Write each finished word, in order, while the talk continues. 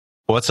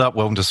What's up?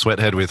 Welcome to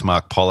Sweathead with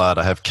Mark Pollard.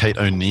 I have Kate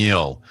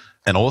O'Neill,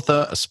 an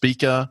author, a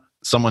speaker,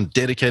 someone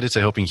dedicated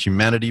to helping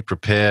humanity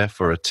prepare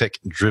for a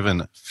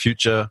tech-driven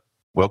future.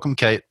 Welcome,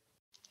 Kate.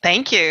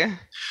 Thank you.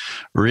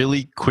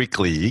 Really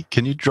quickly,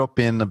 can you drop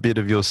in a bit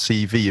of your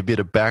CV, a bit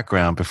of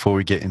background before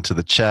we get into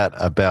the chat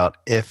about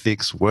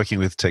ethics, working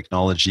with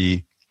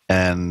technology,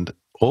 and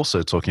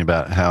also talking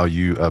about how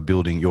you are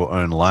building your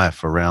own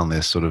life around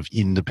this sort of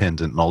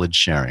independent knowledge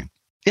sharing?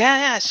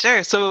 Yeah,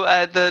 sure. So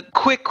the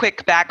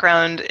quick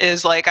background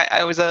is like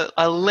I was a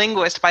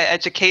linguist by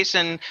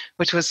education,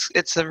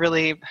 it's a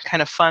really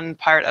kind of fun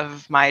part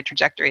of my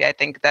trajectory. I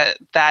think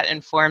that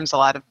informs a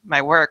lot of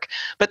my work.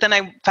 But then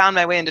I found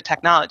my way into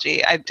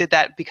technology. I did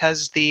that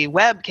because the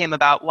web came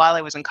about while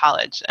I was in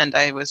college, and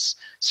I was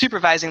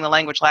supervising the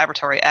language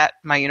laboratory at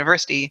my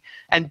university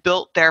and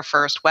built their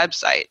first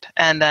website.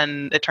 And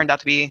then it turned out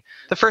to be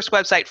the first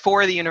website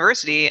for the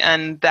university,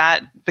 and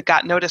that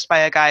got noticed by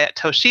a guy at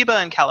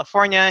Toshiba in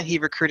California. He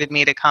recruited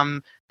me to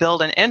come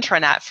build an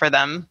intranet for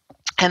them.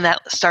 And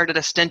that started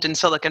a stint in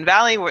Silicon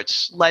Valley,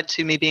 which led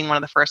to me being one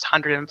of the first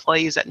 100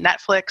 employees at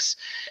Netflix.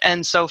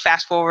 And so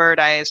fast forward,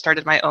 I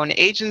started my own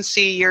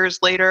agency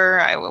years later.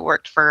 I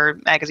worked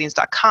for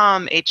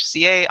magazines.com,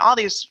 HCA, all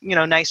these,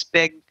 nice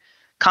big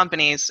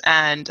companies.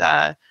 And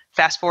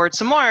fast forward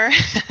some more,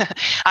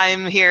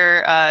 I'm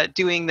here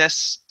doing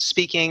this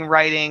speaking,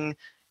 writing,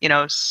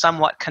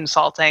 somewhat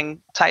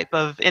consulting type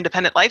of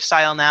independent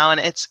lifestyle now. And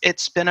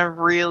it's been a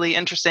really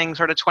interesting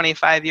sort of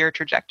 25-year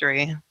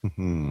trajectory.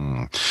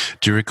 Mm-hmm.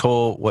 Do you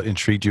recall what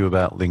intrigued you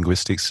about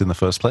linguistics in the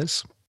first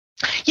place?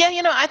 Yeah,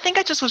 I think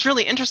I just was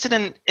really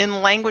interested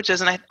in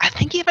languages. And I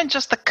think even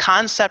just the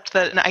concept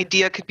that an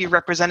idea could be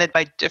represented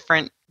by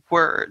different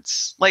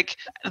words. Like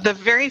the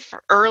very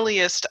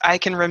earliest I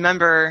can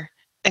remember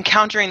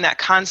encountering that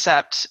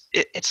concept,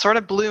 it sort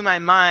of blew my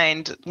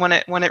mind when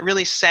it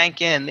really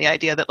sank in, the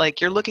idea that like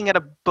you're looking at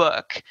a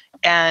book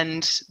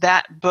and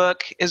that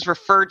book is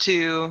referred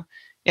to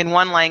in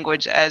one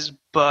language as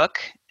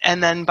book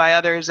and then by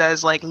others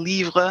as like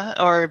livre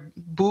or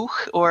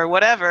buch or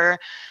whatever.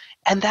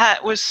 And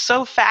that was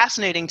so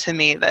fascinating to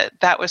me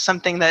that was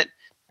something that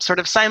sort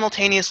of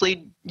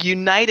simultaneously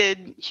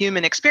united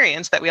human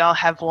experience, that we all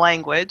have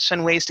language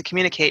and ways to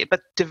communicate,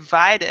 but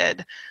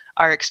divided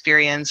our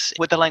experience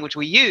with the language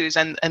we use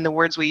and the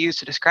words we use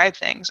to describe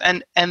things.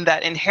 And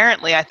that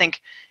inherently, I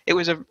think it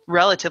was a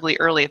relatively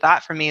early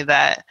thought for me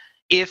that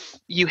if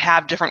you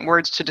have different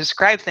words to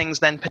describe things,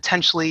 then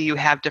potentially you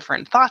have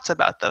different thoughts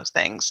about those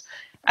things.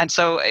 And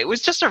so it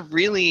was just a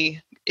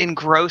really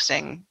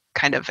engrossing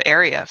kind of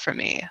area for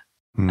me.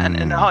 And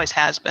it always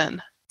has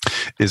been.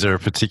 Is there a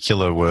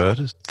particular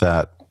word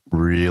that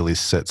really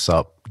sets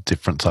up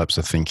different types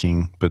of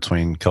thinking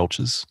between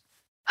cultures?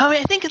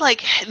 I think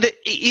like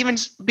even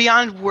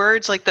beyond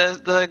words, like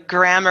the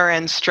grammar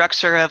and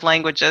structure of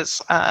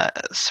languages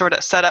sort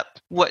of set up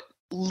what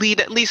lead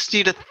at least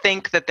you to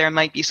think that there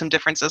might be some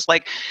differences.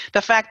 Like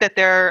the fact that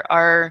there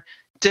are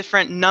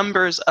different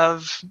numbers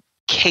of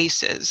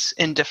cases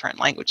in different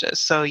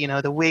languages. So,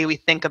 the way we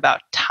think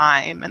about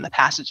time and the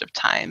passage of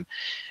time,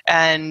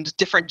 and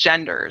different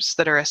genders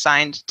that are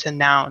assigned to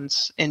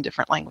nouns in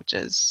different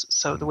languages.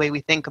 So the way we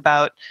think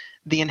about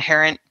the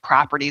inherent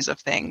properties of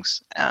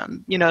things.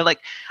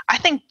 I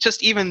think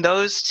just even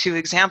those two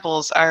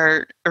examples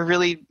are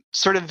really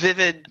sort of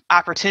vivid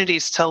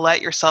opportunities to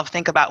let yourself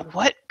think about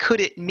what could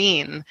it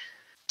mean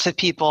to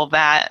people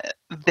that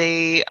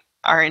they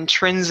are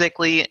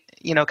intrinsically,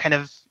 kind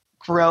of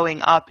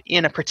growing up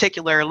in a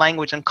particular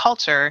language and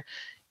culture.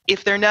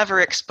 If they're never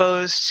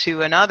exposed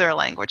to another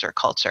language or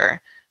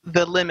culture,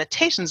 the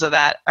limitations of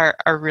that are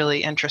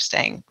really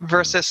interesting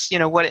versus,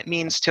 what it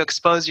means to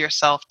expose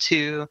yourself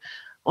to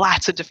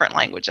lots of different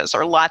languages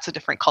or lots of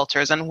different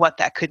cultures and what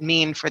that could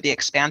mean for the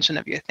expansion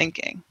of your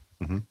thinking.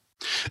 Mm-hmm.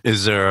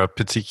 Is there a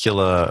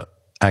particular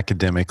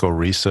academic or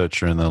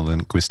researcher in the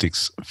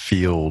linguistics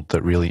field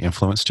that really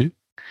influenced you?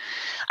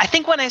 I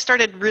think when I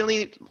started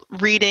really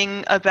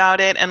reading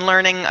about it and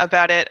learning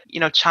about it,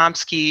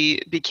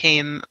 Chomsky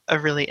became a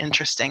really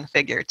interesting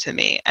figure to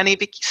me. And he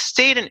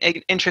stayed an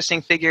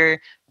interesting figure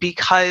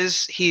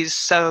because he's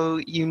so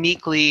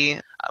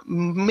uniquely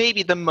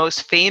maybe the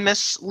most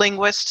famous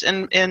linguist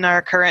in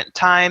our current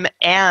time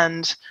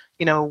and,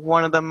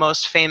 one of the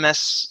most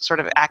famous sort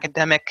of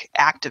academic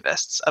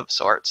activists of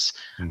sorts.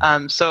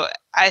 So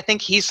I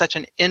think he's such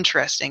an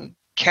interesting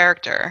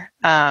character.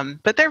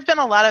 But there have been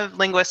a lot of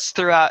linguists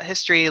throughout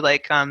history,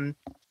 like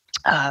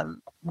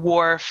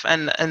Worf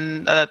and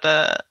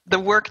the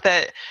work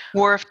that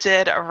Worf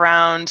did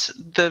around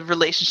the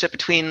relationship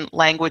between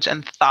language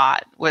and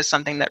thought was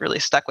something that really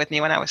stuck with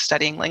me when I was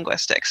studying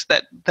linguistics,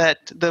 that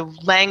the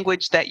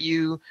language that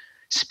you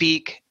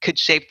speak could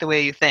shape the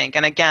way you think.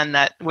 And again,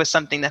 that was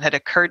something that had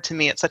occurred to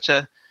me at such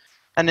an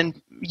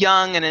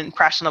young and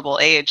impressionable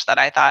age that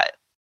I thought,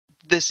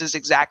 this is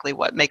exactly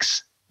what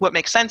makes what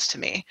makes sense to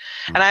me.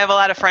 And I have a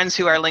lot of friends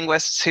who are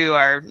linguists who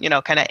are,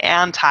 kind of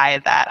anti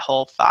that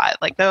whole thought.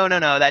 Like, no,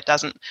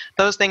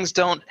 those things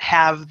don't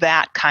have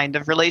that kind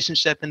of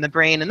relationship in the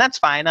brain. And that's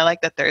fine. I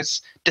like that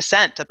there's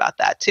dissent about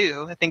that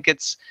too. I think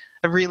it's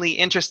a really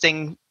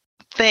interesting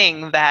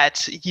thing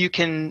that you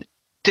can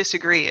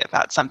disagree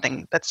about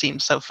something that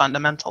seems so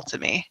fundamental to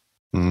me.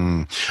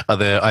 Are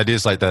there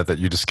ideas like that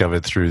you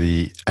discovered through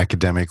the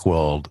academic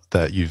world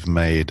that you've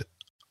made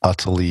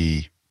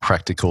utterly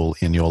practical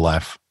in your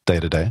life day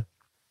to day?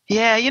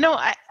 Yeah,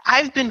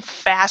 I've been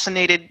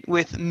fascinated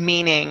with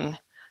meaning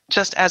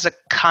just as a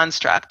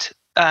construct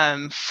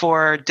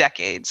for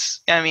decades.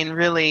 I mean,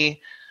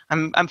 really,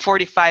 I'm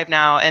 45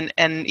 now,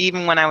 and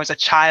even when I was a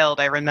child,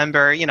 I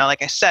remember,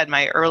 like I said,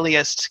 my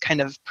earliest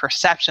kind of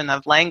perception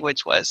of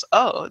language was,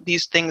 oh,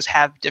 these things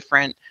have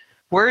different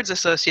words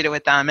associated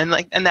with them, and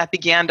that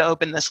began to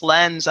open this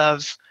lens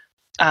of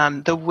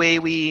the way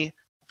we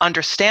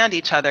understand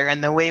each other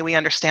and the way we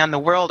understand the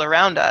world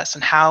around us,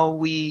 and how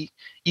we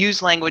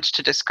use language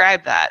to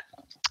describe that,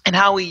 and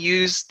how we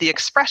use the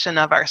expression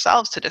of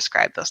ourselves to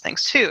describe those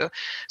things too.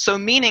 So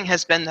meaning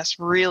has been this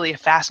really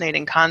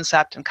fascinating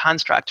concept and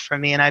construct for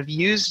me, and I've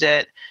used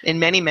it in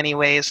many, many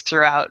ways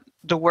throughout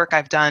the work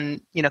I've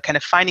done, kind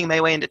of finding my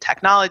way into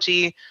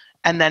technology,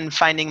 and then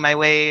finding my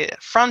way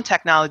from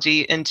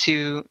technology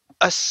into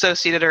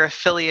associated or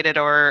affiliated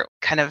or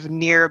kind of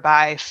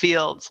nearby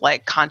fields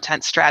like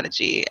content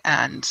strategy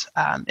and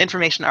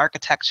information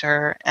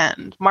architecture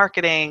and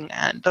marketing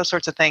and those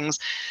sorts of things.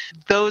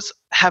 Those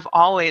have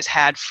always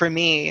had for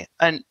me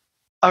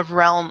a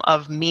realm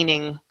of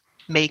meaning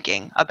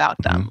making about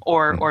them,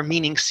 or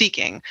meaning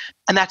seeking.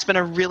 And that's been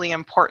a really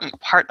important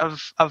part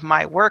of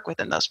my work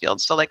within those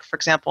fields. So like, for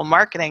example,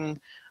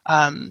 marketing,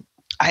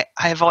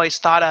 I've always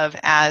thought of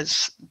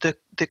as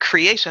the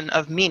creation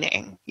of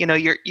meaning.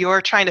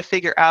 You're trying to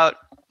figure out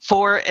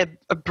for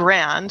a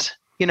brand,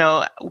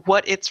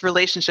 what its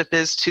relationship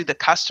is to the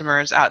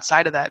customers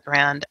outside of that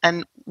brand,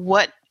 and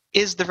what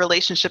is the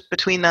relationship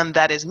between them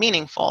that is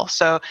meaningful.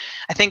 So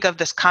I think of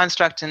this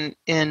construct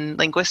in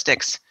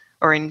linguistics,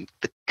 or in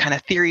the kind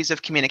of theories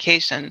of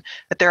communication,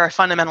 that there are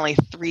fundamentally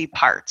three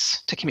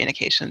parts to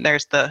communication.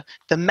 There's the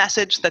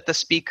message that the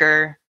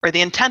speaker, or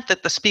the intent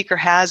that the speaker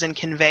has in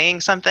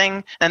conveying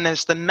something, and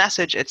there's the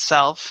message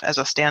itself as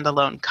a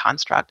standalone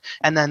construct,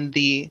 and then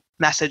the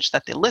message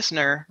that the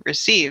listener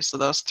receives. So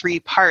those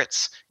three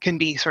parts can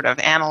be sort of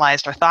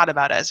analyzed or thought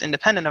about as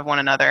independent of one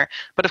another.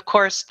 But of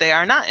course, they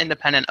are not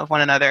independent of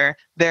one another.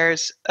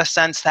 There's a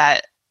sense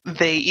that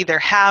they either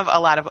have a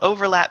lot of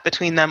overlap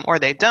between them or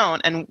they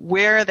don't. And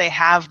where they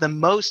have the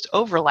most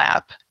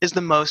overlap is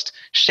the most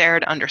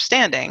shared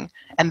understanding.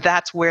 And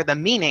that's where the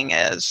meaning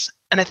is.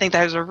 And I think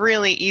there's a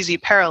really easy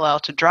parallel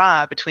to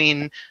draw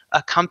between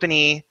a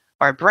company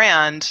or a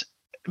brand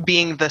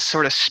being the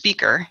sort of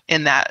speaker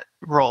in that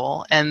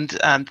role, and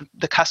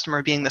the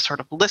customer being the sort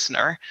of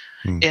listener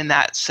in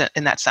that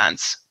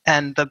sense.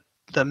 And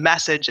the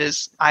message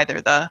is either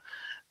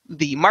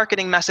the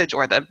marketing message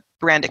or the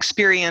brand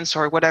experience,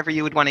 or whatever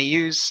you would want to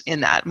use in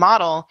that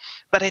model.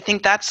 But I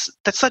think that's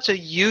such a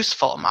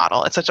useful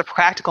model. It's such a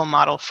practical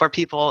model for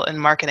people in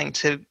marketing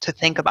to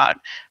think about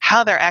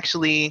how they're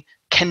actually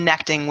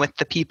connecting with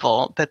the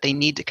people that they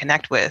need to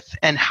connect with,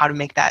 and how to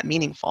make that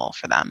meaningful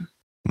for them.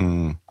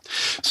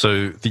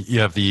 So you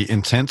have the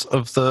intent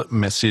of the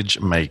message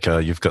maker,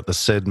 you've got the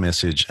said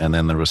message, and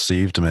then the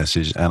received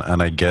message.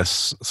 And I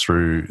guess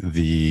through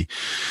the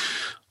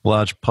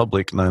large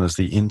public known as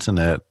the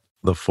internet,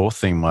 the fourth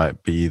thing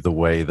might be the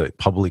way that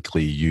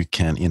publicly you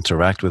can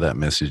interact with that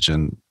message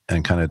and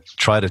kind of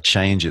try to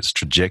change its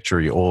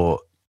trajectory or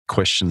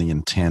question the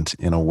intent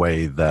in a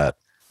way that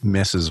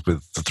messes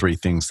with the three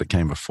things that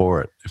came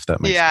before it, if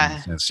that makes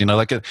any sense.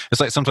 It's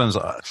like sometimes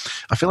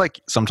I feel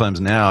like sometimes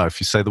now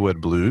if you say the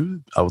word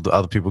blue,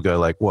 other people go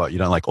like, what, you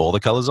don't like all the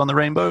colors on the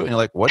rainbow? And you're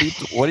like, why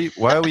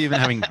are we even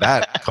having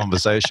that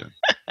conversation?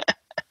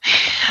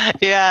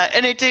 Yeah,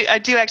 and I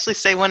do actually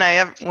say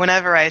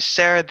whenever I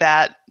share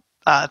that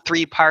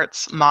three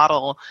parts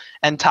model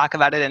and talk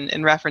about it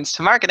in reference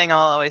to marketing, I'll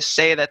always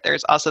say that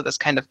there's also this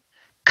kind of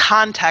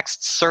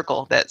context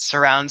circle that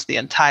surrounds the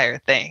entire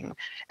thing.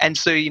 And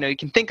so, you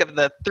can think of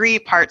the three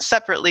parts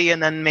separately,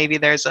 and then maybe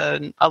there's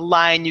a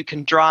line you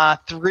can draw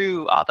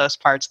through all those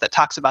parts that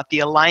talks about the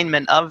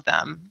alignment of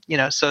them,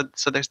 so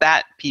there's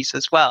that piece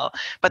as well.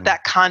 But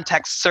that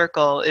context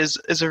circle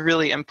is a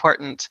really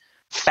important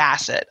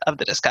facet of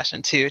the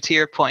discussion too, to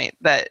your point,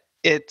 that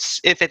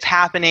if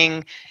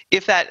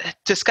that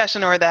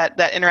discussion or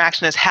that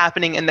interaction is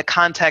happening in the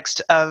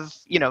context of,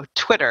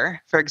 Twitter,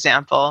 for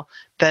example,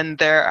 then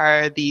there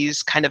are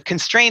these kind of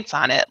constraints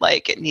on it,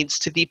 like it needs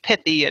to be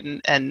pithy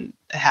and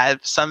have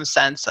some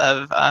sense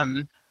of,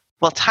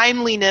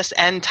 timeliness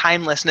and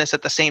timelessness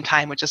at the same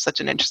time, which is such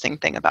an interesting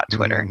thing about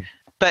Twitter.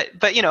 But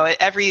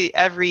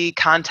every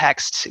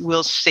context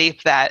will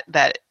shape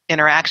that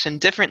interaction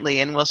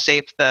differently, and will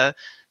shape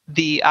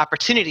the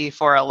opportunity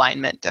for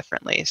alignment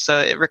differently. So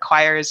it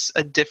requires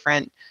a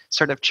different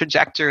sort of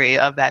trajectory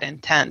of that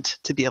intent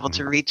to be able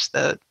to reach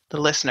the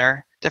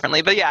listener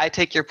differently. But yeah, I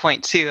take your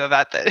point too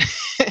about the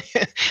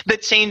the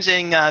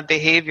changing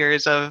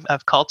behaviors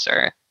of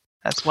culture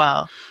as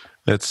well.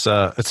 It's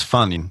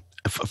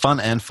fun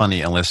and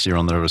funny unless you're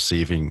on the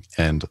receiving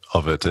end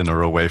of it and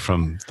are away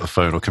from the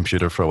phone or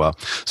computer for a while.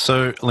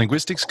 So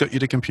linguistics got you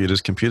to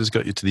computers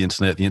got you to the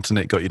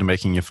internet got you to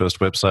making your first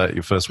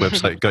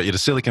website got you to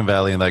Silicon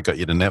Valley, and that got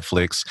you to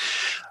Netflix.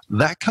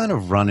 That kind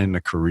of run in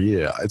a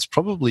career, it's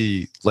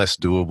probably less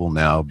doable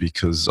now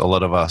because a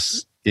lot of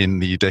us in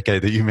the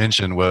decade that you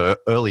mentioned were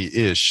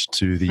early-ish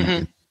to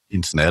the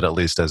internet, at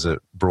least as it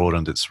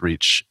broadened its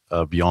reach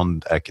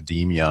beyond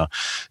academia.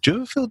 Do you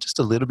ever feel just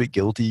a little bit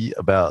guilty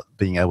about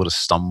being able to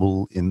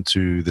stumble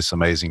into this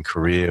amazing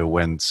career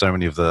when so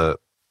many of the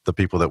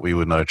people that we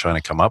would know trying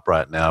to come up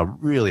right now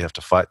really have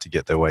to fight to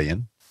get their way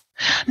in?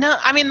 No,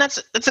 I mean, that's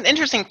an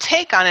interesting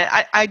take on it.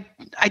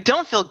 I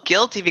don't feel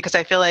guilty because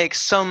I feel like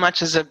so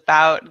much is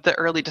about the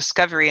early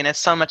discovery, and it's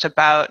so much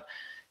about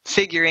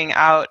figuring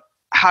out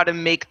how to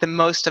make the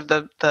most of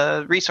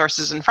the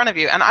resources in front of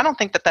you. And I don't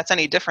think that that's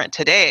any different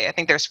today. I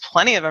think there's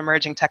plenty of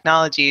emerging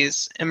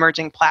technologies,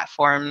 emerging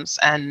platforms,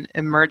 and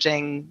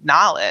emerging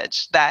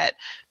knowledge that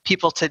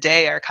people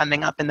today are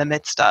coming up in the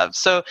midst of.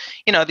 So,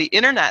 the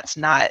internet's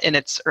not in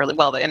its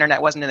the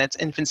internet wasn't in its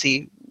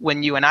infancy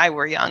when you and I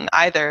were young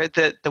either.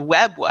 The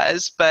web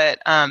was, but,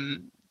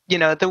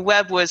 the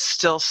web was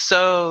still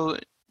so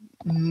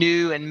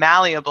new and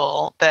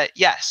malleable that,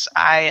 yes,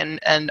 I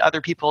and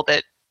other people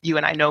that you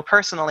and I know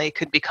personally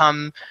could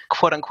become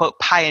quote unquote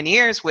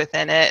pioneers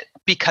within it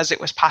because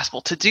it was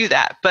possible to do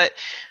that. But,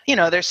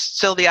 there's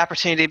still the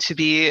opportunity to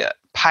be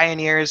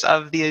pioneers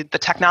of the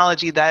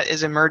technology that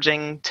is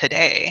emerging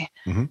today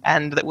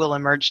and that will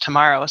emerge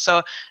tomorrow.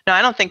 So no,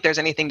 I don't think there's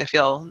anything to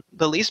feel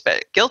the least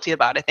bit guilty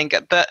about. I think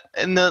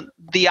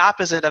the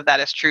opposite of that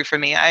is true for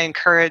me. I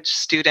encourage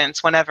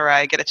students whenever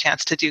I get a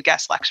chance to do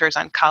guest lectures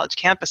on college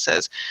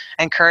campuses,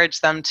 I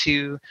encourage them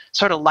to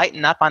sort of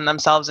lighten up on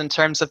themselves in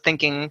terms of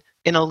thinking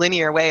in a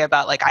linear way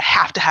about I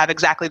have to have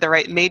exactly the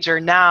right major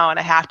now, and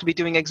I have to be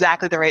doing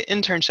exactly the right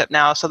internship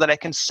now so that I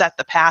can set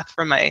the path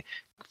for my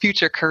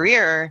future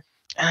career.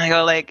 And I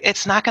go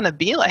it's not going to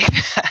be like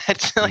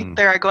that.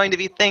 There are going to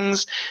be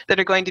things that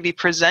are going to be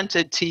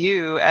presented to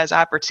you as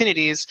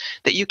opportunities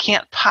that you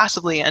can't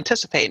possibly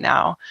anticipate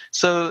now.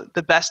 So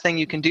the best thing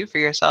you can do for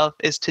yourself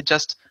is to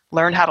just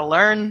learn how to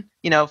learn,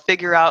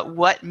 figure out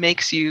what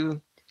makes you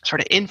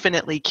sort of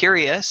infinitely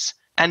curious.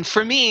 And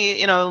for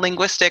me,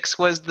 linguistics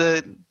was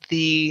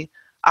the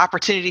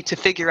opportunity to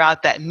figure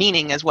out that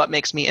meaning is what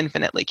makes me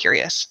infinitely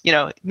curious,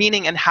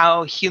 meaning and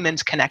how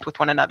humans connect with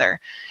one another.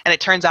 And it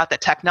turns out that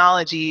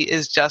technology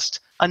is just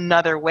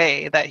another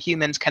way that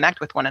humans connect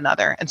with one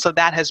another. And so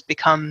that has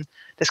become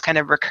this kind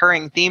of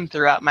recurring theme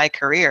throughout my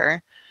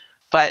career.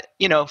 But,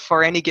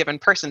 for any given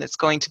person, it's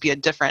going to be a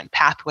different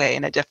pathway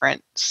and a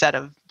different set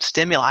of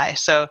stimuli.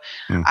 So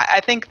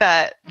I think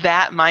that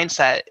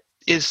mindset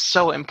is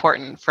so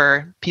important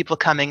for people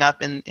coming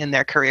up in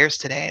their careers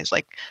today, is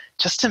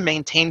just to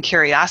maintain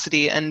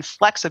curiosity and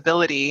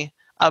flexibility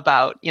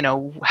about,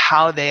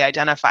 how they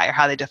identify or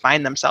how they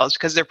define themselves,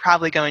 because they're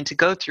probably going to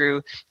go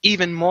through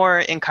even more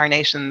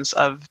incarnations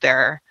of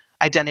their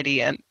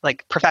identity and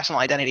professional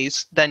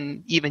identities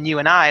than even you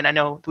and I. And I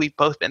know we've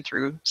both been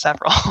through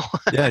several.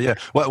 Yeah.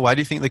 Why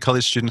do you think the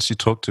college students you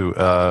talk to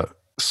are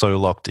so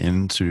locked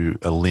into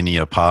a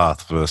linear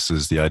path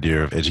versus the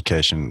idea of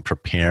education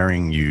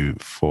preparing you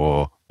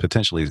for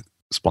potentially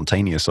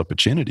spontaneous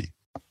opportunity?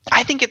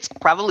 I think it's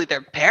probably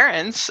their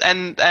parents,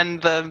 and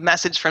the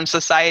message from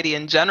society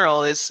in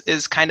general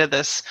is kind of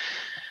this,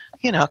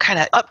 kind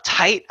of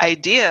uptight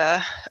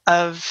idea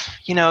of,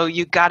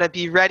 you got to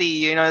be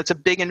ready. It's a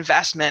big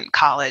investment.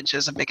 College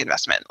is a big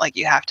investment.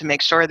 You have to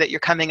make sure that you're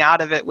coming out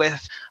of it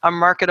with a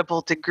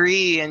marketable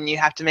degree, and you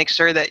have to make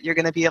sure that you're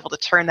going to be able to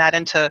turn that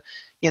into,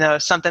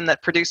 something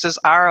that produces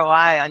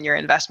ROI on your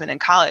investment in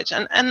college.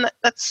 And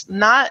that's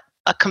not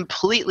a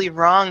completely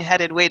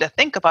wrong-headed way to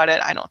think about it,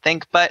 I don't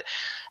think, but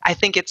I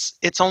think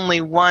it's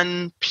only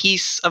one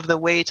piece of the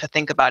way to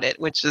think about it,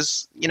 which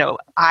is,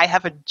 I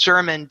have a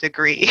German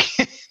degree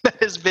that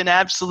has been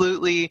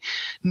absolutely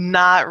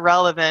not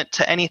relevant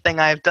to anything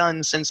I've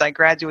done since I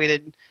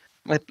graduated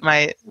with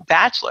my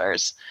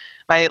bachelor's.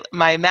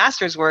 My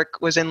master's work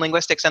was in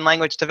linguistics and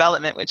language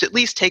development, which at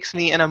least takes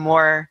me in a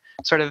more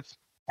sort of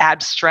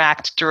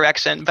abstract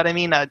direction. But I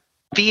mean, a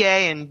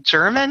BA in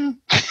German?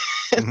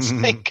 It's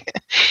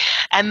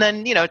and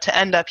then, to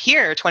end up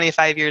here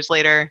 25 years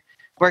later,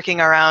 working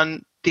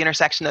around the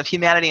intersection of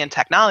humanity and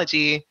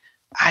technology,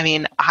 I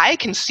mean, I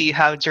can see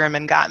how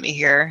German got me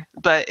here,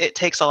 but it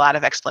takes a lot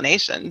of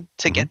explanation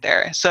to get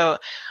there. So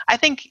I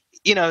think,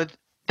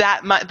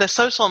 that the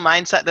social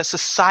mindset, the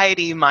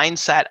society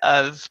mindset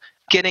of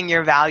getting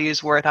your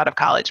value's worth out of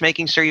college,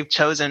 making sure you've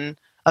chosen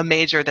a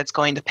major that's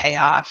going to pay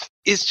off,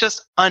 is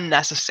just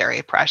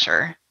unnecessary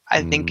pressure.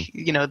 I think,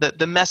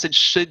 the message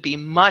should be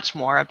much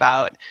more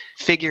about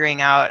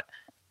figuring out,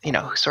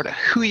 sort of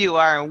who you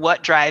are and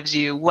what drives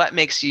you, what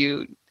makes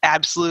you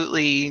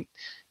absolutely,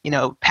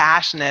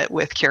 passionate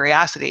with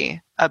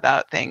curiosity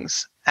about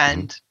things,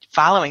 and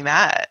following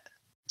that.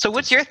 So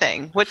what's your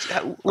thing?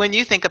 When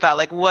you think about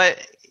like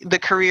what the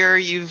career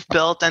you've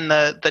built and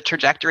the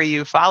trajectory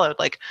you followed,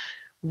 like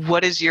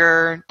what is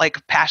your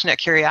like passionate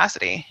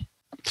curiosity?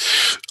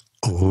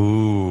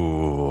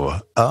 Ooh,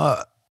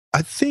 I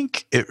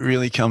think it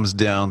really comes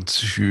down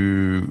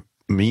to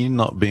me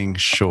not being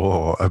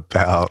sure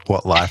about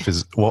what life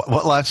is,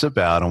 what life's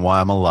about, and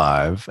why I'm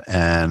alive,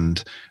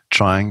 and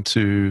trying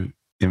to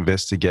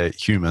investigate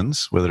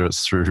humans, whether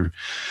it's through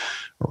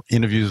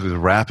interviews with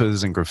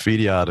rappers and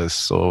graffiti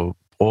artists or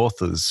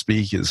authors,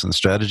 speakers, and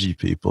strategy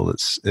people.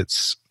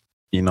 It's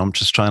I'm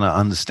just trying to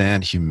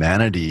understand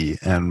humanity,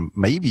 and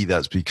maybe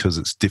that's because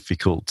it's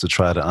difficult to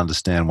try to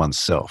understand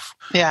oneself.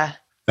 Yeah.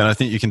 And I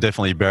think you can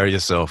definitely bury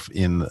yourself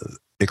in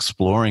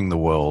exploring the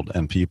world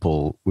and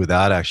people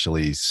without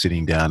actually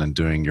sitting down and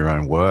doing your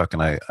own work.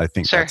 And I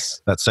think Sure.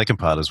 that second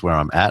part is where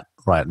I'm at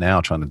right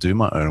now, trying to do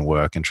my own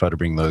work and try to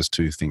bring those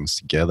two things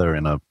together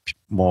in a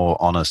more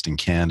honest and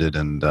candid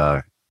and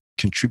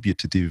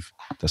contributive,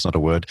 that's not a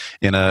word,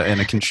 in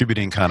a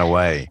contributing kind of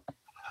way.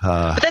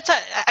 But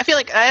I feel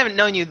like I haven't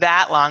known you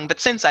that long, but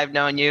since I've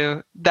known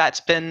you, that's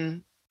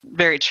been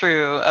very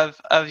true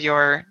of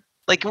your,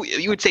 like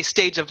you would say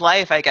stage of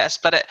life, I guess.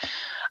 But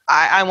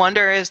I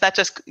wonder, is that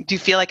just, do you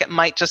feel like it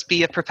might just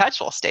be a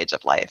perpetual stage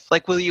of life?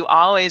 Like, will you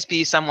always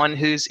be someone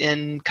who's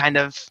in kind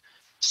of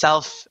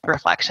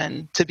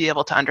self-reflection to be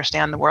able to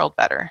understand the world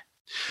better?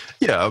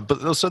 Yeah,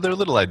 but also there are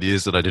little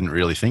ideas that I didn't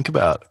really think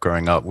about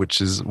growing up,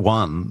 which is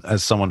one,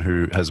 as someone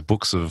who has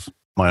books of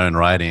my own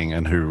writing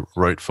and who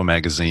wrote for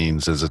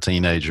magazines as a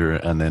teenager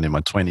and then in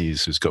my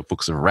 20s who's got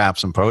books of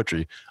raps and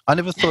poetry, I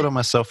never thought of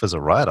myself as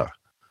a writer.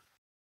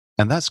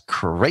 And that's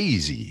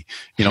crazy.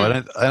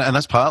 And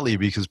that's partly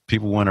because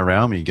people weren't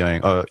around me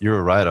going, oh, you're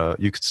a writer,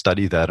 you could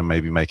study that and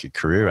maybe make a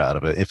career out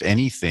of it. If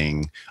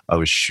anything, I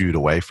was shooed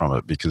away from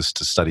it because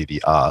to study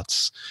the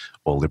arts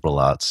or liberal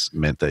arts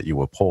meant that you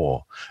were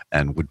poor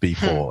and would be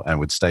poor and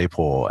would stay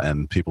poor.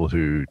 And people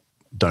who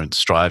don't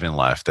strive in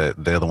life, they're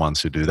the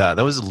ones who do that.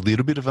 There was a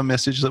little bit of a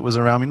message that was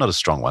around me, not a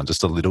strong one,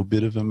 just a little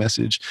bit of a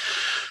message.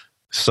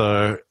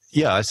 So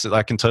yeah,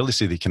 I can totally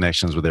see the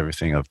connections with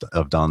everything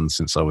I've done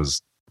since I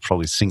was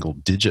probably single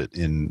digit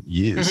in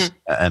years.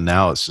 And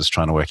now it's just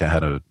trying to work out how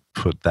to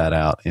put that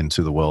out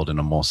into the world in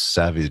a more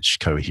savage,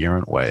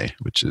 coherent way,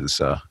 which is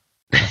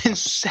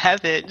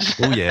savage.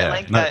 Oh yeah. I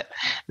like that.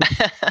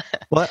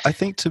 Well, I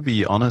think to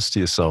be honest to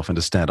yourself and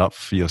to stand up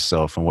for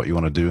yourself and what you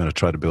want to do and to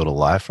try to build a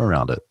life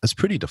around it, it's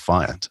pretty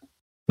defiant.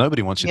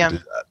 Nobody wants you to do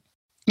that.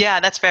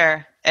 Yeah, that's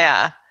fair.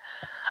 Yeah.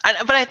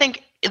 But I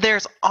think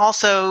there's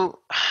also,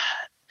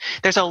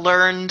 there's a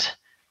learned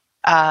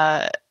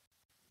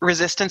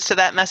resistance to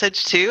that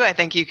message too. I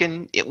think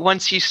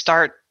once you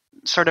start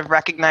sort of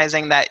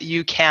recognizing that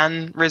you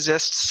can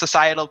resist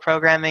societal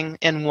programming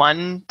in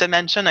one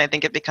dimension, I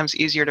think it becomes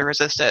easier to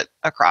resist it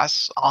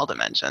across all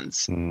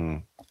dimensions.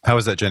 How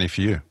was that journey for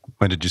you?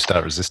 When did you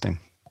start resisting?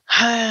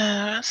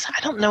 I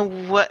don't know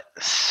what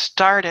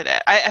started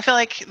it. I feel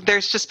like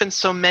there's just been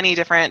so many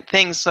different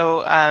things.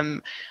 So I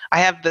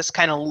have this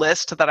kind of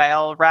list that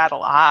I'll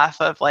rattle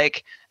off of,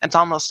 like, it's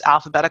almost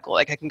alphabetical.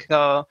 Like I can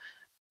go,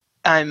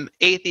 I'm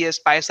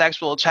atheist,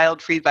 bisexual,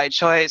 child free by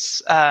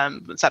choice,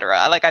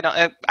 etc. Like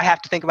I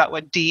have to think about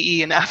what D,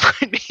 E, and F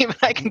would be,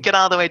 but I can get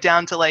all the way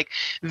down to like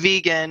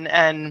vegan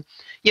and,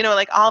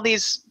 like all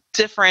these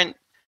different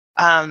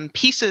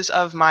pieces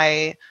of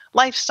my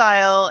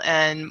lifestyle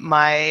and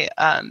my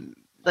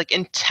like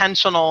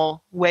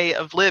intentional way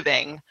of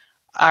living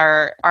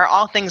are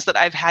all things that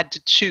I've had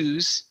to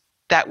choose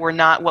that were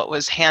not what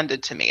was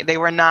handed to me. They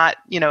were not,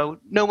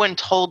 no one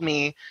told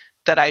me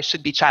that I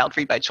should be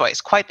child-free by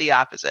choice. Quite the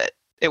opposite.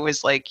 It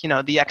was like,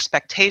 the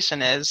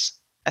expectation is,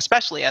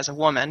 especially as a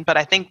woman, but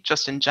I think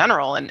just in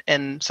general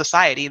in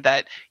society,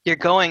 that you're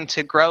going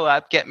to grow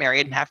up, get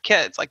married, and have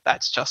kids. Like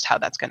that's just how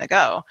that's going to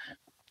go.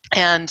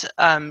 And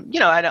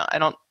I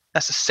don't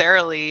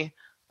necessarily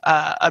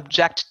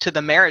object to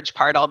the marriage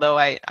part, although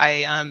I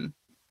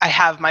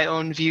have my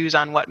own views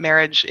on what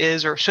marriage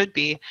is or should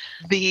be.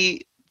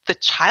 The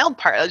child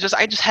part, I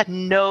just had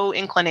no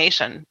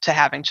inclination to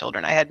having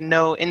children. I had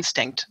no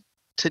instinct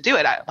to do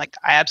it. I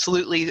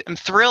absolutely am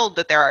thrilled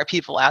that there are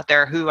people out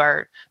there who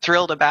are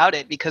thrilled about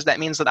it, because that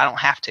means that I don't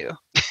have to.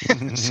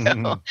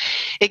 So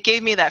it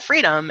gave me that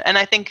freedom. And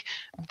I think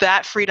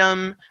that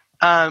freedom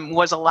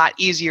was a lot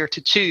easier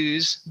to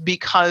choose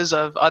because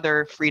of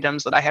other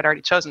freedoms that I had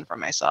already chosen for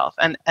myself.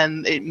 And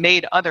it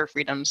made other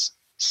freedoms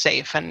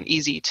safe and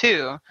easy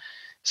too.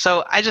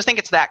 So I just think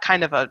it's that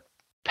kind of a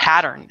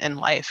pattern in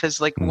life, is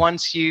like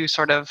once you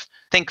sort of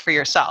think for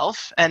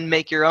yourself and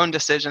make your own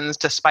decisions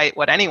despite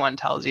what anyone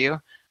tells you,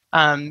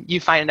 you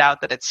find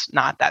out that it's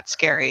not that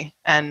scary,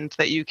 and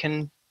that you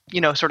can,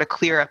 sort of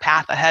clear a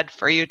path ahead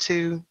for you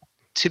to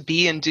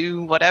be and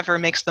do whatever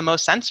makes the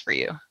most sense for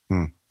you.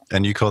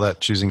 And you call that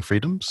choosing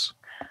freedoms?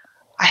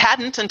 I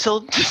hadn't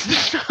until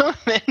this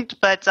moment,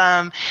 but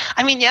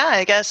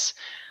I guess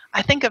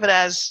I think of it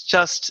as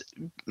just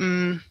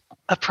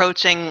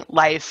approaching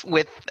life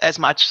with as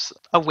much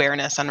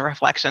awareness and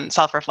reflection,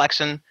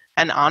 self-reflection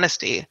and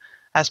honesty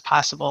as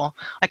possible.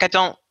 Like I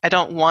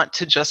don't want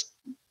to just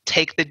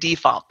take the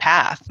default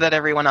path that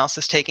everyone else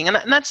is taking. And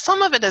that's,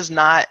 some of it is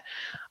not,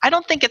 I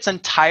don't think it's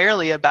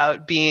entirely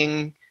about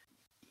being,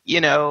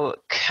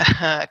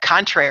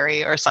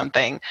 contrary or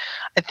something.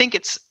 I think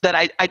it's that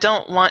I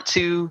don't want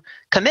to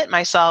commit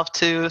myself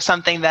to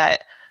something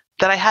that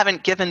I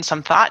haven't given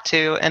some thought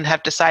to and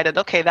have decided,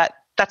 okay, that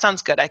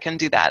sounds good, I can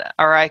do that.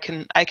 Or I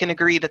can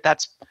agree that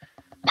that's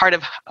part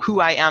of who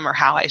I am or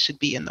how I should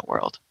be in the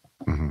world.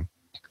 Mm-hmm.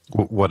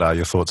 What are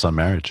your thoughts on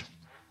marriage?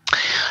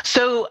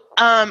 So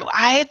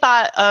I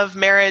thought of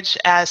marriage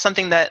as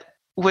something that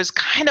was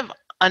kind of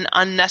an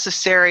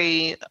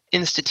unnecessary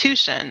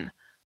institution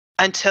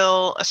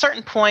until a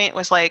certain point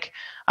was like,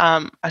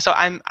 so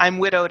I'm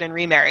widowed and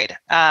remarried.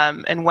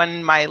 And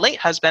when my late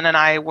husband and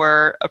I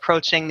were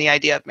approaching the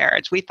idea of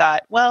marriage, we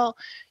thought, well,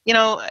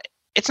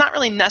 it's not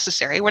really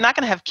necessary. We're not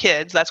going to have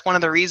kids. That's one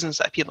of the reasons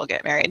that people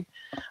get married.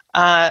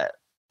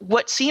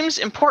 What seems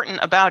important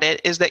about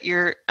it is that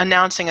you're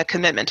announcing a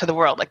commitment to the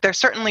world. Like there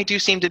certainly do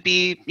seem to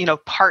be,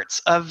 parts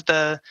of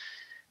the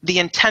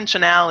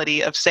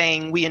intentionality of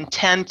saying we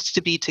intend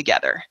to be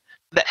together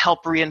that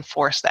help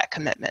reinforce that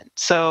commitment.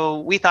 So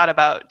we thought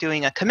about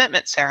doing a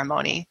commitment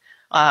ceremony,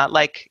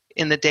 like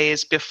in the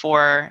days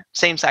before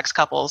same-sex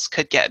couples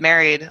could get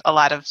married, a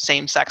lot of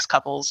same-sex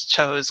couples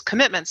chose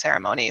commitment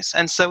ceremonies.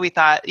 And so we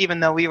thought,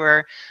 even though we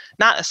were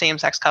not a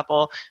same-sex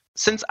couple,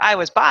 since I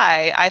was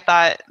bi, I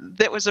thought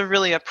that was a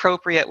really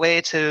appropriate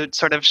way to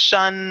sort of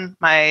shun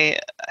my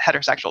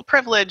heterosexual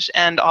privilege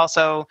and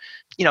also,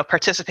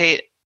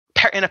 participate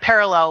in a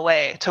parallel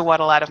way to what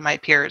a lot of my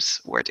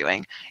peers were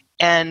doing.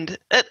 And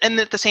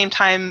at the same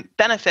time,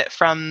 benefit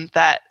from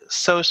that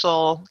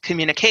social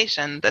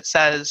communication that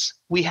says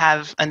we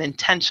have an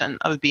intention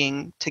of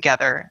being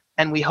together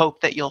and we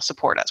hope that you'll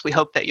support us. We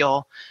hope that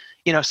you'll,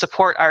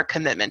 support our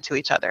commitment to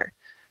each other.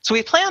 So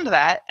we planned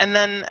that. And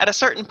then at a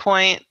certain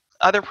point,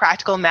 other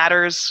practical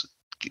matters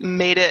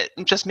made it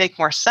just make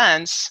more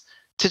sense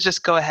to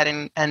just go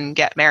ahead and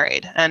get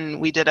married. And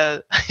we did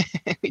a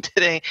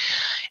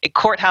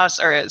courthouse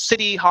or a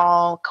city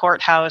hall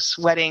courthouse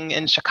wedding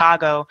in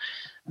Chicago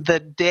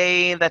the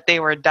day that they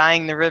were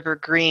dyeing the river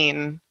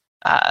green.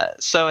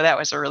 So that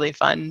was a really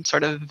fun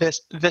sort of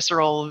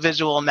visceral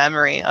visual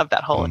memory of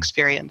that whole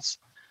experience.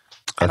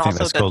 I think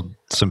that's called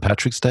St.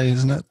 Patrick's Day,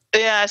 isn't it?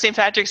 Yeah, St.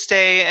 Patrick's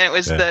Day. And it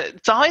was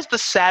it's always the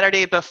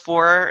Saturday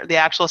before the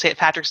actual St.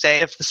 Patrick's Day.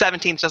 If the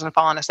 17th doesn't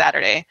fall on a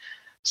Saturday,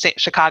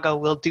 Chicago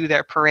will do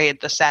their parade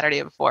the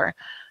Saturday before.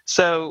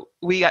 So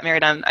we got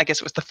married on, I guess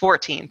it was the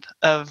 14th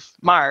of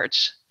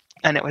March,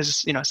 and it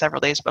was,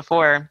 several days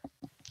before.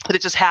 But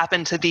it just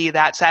happened to be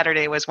that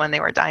Saturday was when they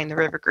were dyeing the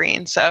river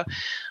green. So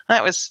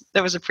that was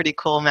a pretty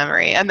cool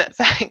memory. And the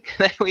fact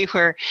that we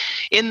were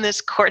in this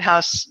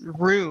courthouse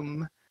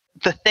room,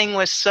 the thing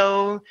was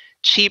so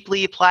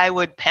cheaply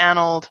plywood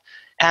paneled,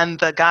 and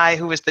the guy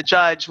who was the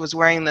judge was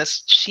wearing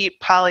this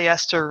cheap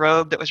polyester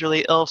robe that was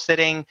really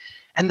ill-fitting,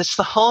 and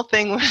the whole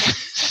thing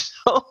was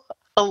so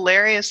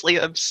hilariously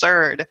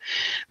absurd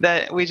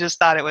that we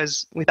thought it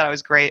was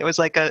great. It was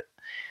like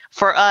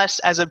for us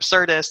as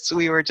absurdists,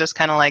 we were just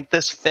kind of like,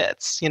 this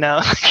fits, we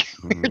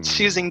were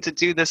choosing to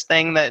do this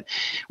thing that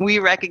we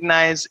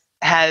recognize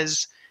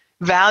has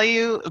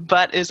value,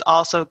 but is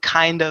also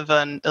kind of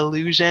an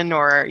illusion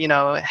or,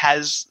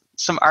 has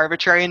some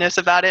arbitrariness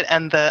about it.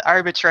 And the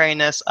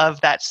arbitrariness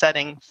of that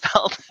setting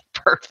felt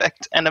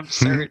perfect and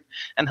absurd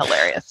and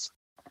hilarious.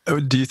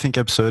 Do you think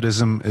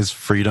absurdism is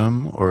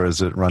freedom or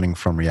is it running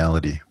from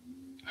reality?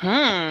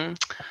 I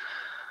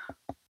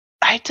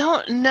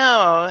don't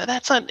know.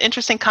 That's an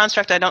interesting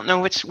construct. I don't know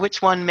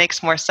which one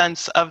makes more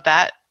sense of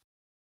that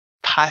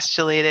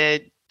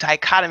postulated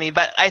dichotomy,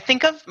 but I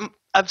think of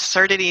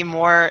absurdity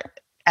more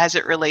as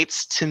it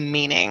relates to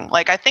meaning.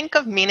 Like I think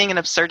of meaning and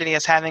absurdity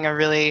as having a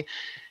really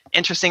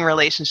interesting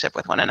relationship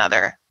with one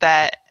another,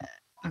 that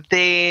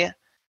they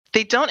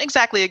don't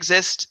exactly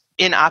exist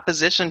in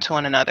opposition to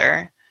one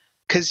another,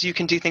 because you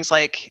can do things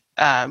like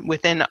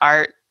within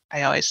art,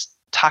 I always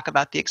talk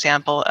about the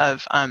example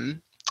of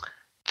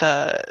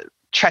the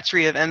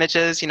treachery of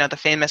images, the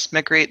famous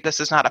Magritte, "This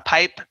is not a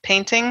pipe"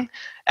 painting,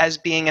 as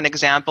being an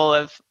example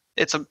of,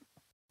 it's a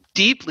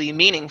deeply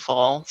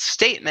meaningful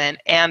statement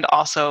and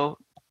also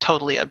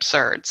totally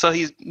absurd. So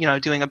he's,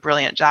 doing a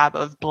brilliant job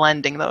of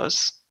blending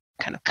those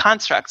kind of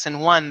constructs in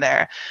one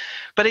there.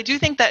 But I do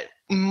think that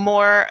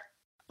more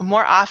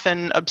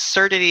often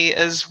absurdity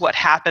is what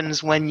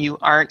happens when you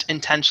aren't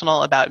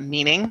intentional about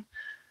meaning.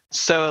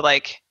 So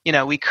like,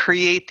 we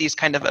create these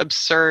kind of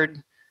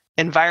absurd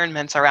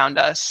environments around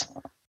us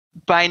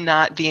by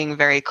not being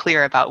very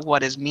clear about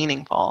what is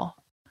meaningful.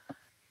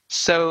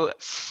 So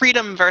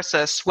freedom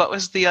versus, what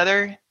was the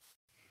other?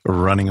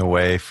 Running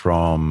away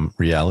from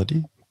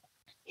reality?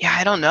 Yeah,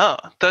 I don't know.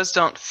 Those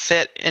don't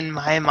fit in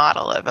my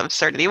model of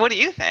absurdity. What do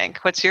you think?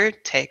 What's your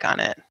take on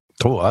it?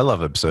 Oh, I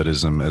love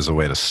absurdism as a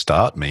way to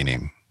start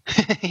meaning.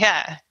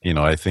 Yeah.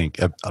 I think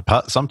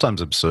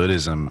sometimes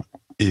absurdism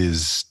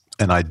is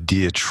an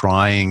idea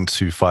trying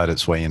to fight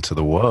its way into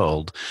the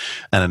world,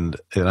 and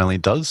it only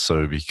does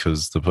so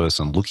because the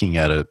person looking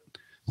at it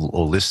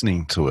or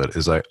listening to it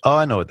is like, oh,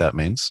 I know what that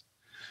means.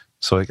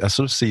 So I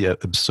sort of see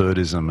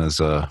absurdism as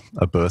a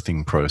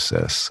birthing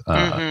process.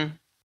 Mm-hmm.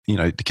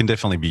 It can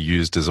definitely be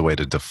used as a way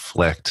to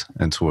deflect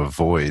and to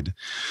avoid.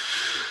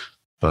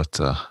 But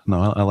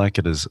no, I like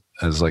it as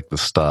like the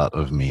start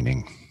of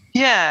meaning.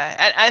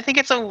 Yeah, I think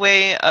it's a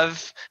way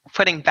of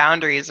putting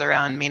boundaries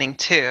around meaning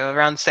too,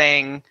 around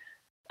saying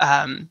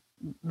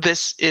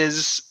this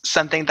is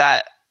something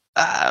that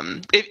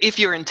if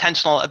you're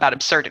intentional about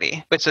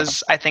absurdity, which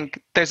is, I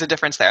think there's a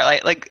difference there.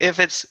 Like if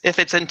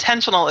it's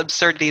intentional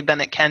absurdity, then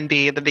it can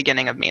be the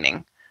beginning of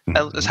meaning.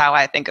 That is how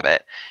I think of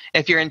it.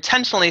 If you're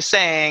intentionally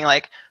saying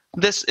like,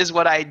 this is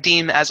what I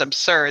deem as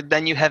absurd,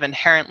 then you have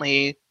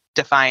inherently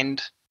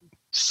defined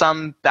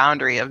some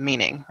boundary of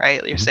meaning,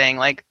 right? You're saying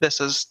like, this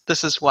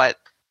is what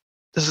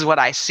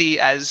I see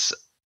as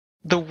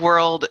the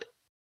world,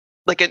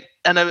 like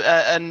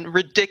a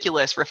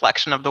ridiculous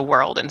reflection of the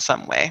world in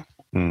some way.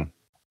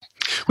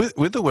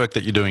 With the work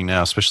that you're doing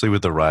now, especially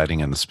with the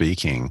writing and the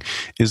speaking,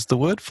 is the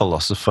word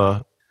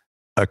philosopher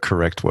a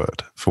correct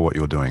word for what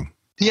you're doing?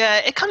 Yeah,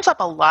 it comes up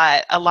a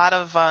lot. A lot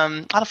of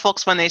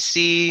folks, when they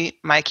see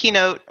my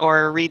keynote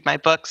or read my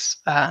books,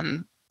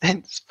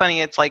 it's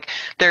funny. It's like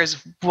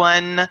there's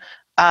one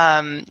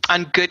on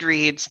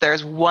Goodreads.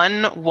 There's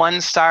one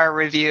 1-star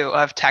review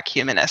of Tech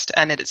Humanist,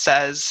 and it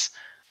says,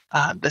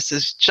 this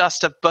is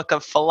just a book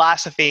of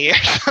philosophy or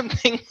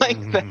something like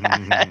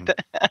that.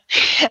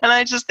 And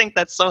I just think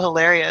that's so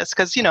hilarious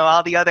because,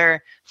 all the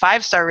other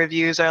 5-star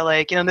reviews are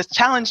like, this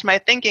challenged my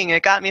thinking.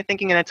 It got me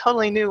thinking in a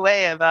totally new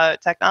way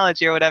about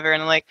technology or whatever.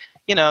 And I'm like,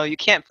 you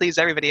can't please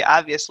everybody,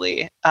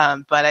 obviously.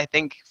 But I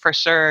think for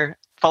sure,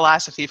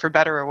 philosophy, for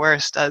better or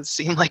worse, does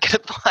seem like it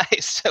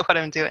applies to what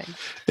I'm doing.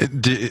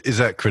 Is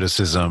that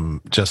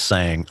criticism just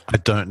saying, I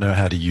don't know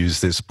how to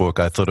use this book?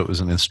 I thought it was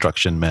an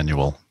instruction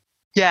manual.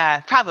 Yeah,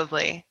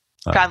 probably.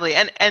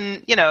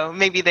 And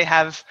maybe they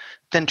have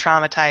been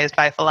traumatized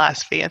by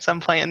philosophy at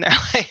some point in their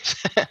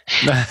life.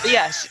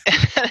 Yes.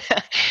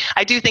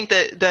 I do think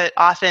that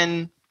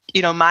often,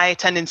 my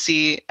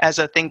tendency as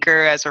a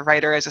thinker, as a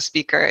writer, as a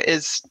speaker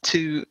is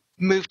to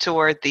move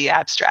toward the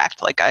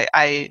abstract. Like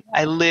I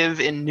live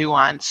in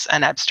nuance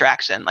and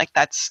abstraction. Like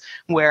that's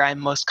where I'm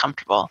most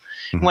comfortable.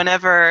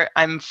 Whenever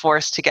I'm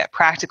forced to get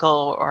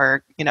practical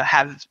or,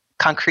 have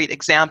concrete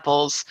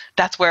examples,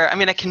 that's where,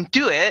 I can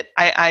do it.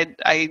 I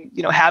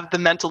have the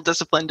mental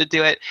discipline to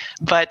do it,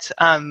 but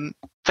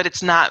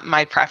it's not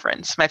my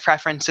preference. My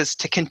preference is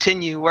to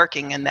continue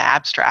working in the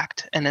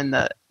abstract and in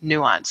the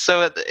nuance.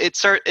 So it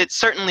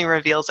certainly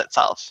reveals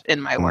itself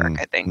in my work,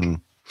 I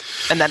think.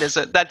 And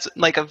that's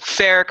like a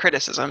fair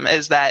criticism,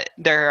 is that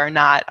there are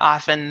not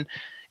often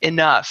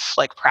enough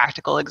like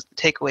practical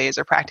takeaways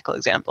or practical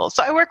examples.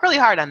 So I work really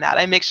hard on that.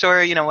 I make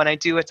sure, when I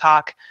do a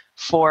talk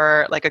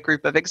for like a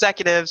group of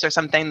executives or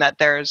something, that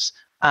there's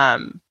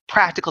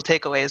practical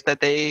takeaways that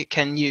they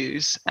can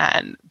use.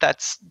 And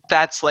that's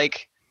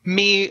like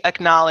me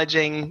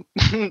acknowledging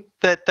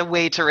that the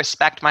way to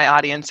respect my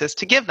audience is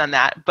to give them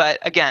that. But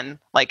again,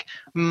 like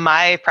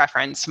my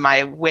preference,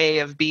 my way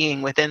of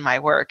being within my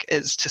work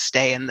is to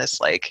stay in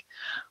this like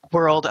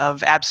world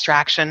of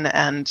abstraction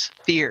and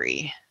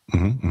theory.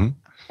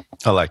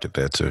 I like it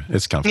there too.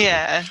 It's comfortable.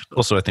 Yeah.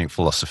 Also, I think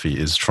philosophy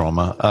is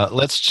trauma.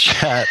 Let's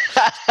chat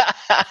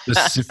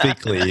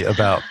specifically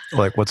about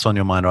like what's on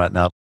your mind right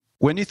now.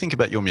 When you think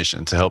about your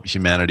mission to help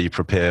humanity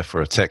prepare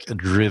for a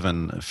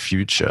tech-driven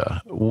future,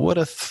 what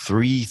are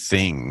 3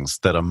 things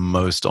that are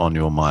most on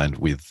your mind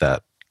with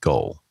that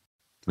goal,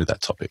 with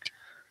that topic?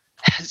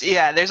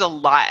 Yeah, there's a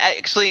lot. I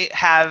actually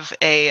have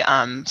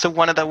so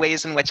one of the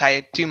ways in which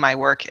I do my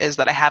work is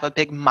that I have a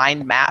big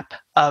mind map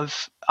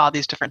of all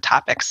these different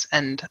topics.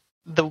 And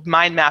the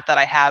mind map that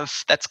I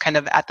have that's kind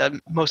of at the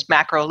most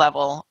macro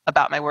level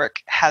about my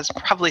work has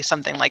probably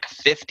something like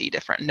 50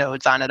 different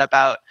nodes on it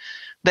about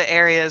the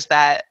areas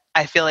that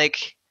I feel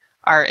like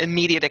are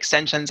immediate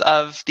extensions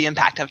of the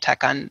impact of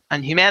tech on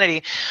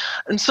humanity.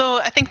 And so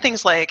I think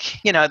things like,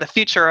 the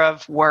future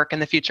of work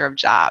and the future of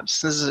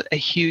jobs, this is a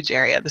huge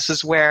area. This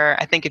is where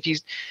I think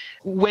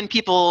when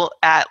people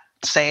at,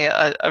 say,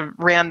 a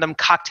random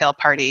cocktail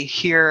party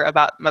hear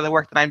about the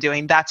work that I'm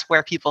doing, that's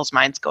where people's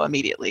minds go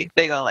immediately.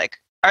 They go like,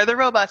 are the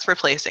robots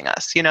replacing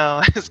us?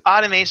 Is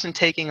automation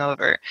taking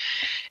over?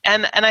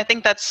 And I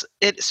think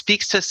it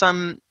speaks to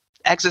some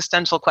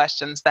existential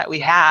questions that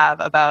we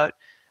have about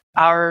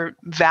our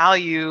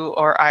value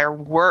or our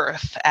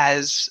worth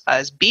as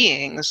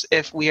beings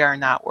if we are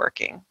not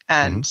working.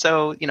 And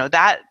so,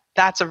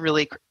 that's a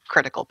really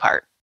critical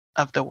part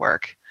of the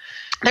work.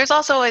 There's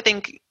also, I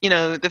think,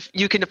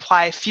 you can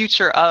apply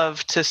future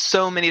of to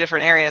so many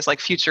different areas, like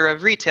future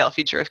of retail,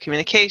 future of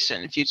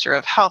communication, future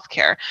of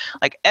healthcare.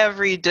 Like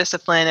every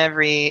discipline,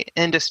 every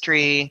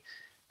industry,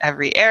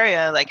 every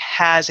area like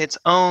has its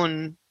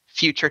own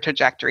future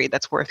trajectory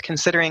that's worth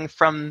considering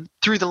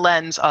through the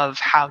lens of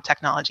how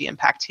technology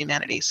impacts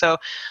humanity. So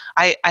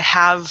I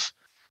have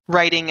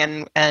writing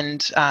and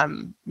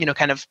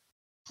kind of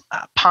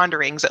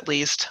ponderings, at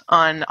least,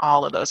 on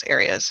all of those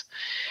areas.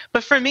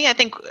 But for me, I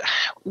think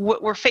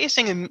what we're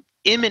facing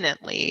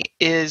imminently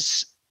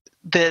is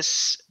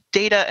this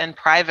data and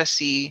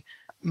privacy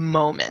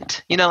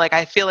moment. Like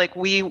I feel like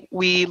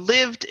we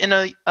lived in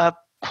a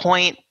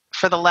point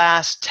for the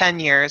last 10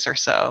 years or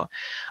so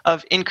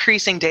of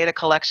increasing data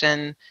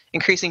collection,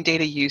 increasing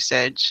data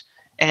usage,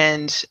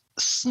 and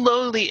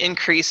slowly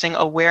increasing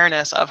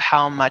awareness of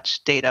how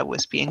much data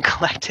was being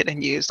collected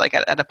and used, like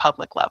at a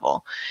public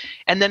level.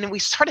 And then we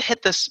sort of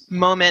hit this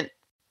moment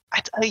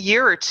a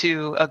year or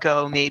two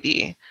ago,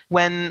 maybe,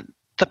 when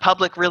the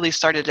public really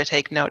started to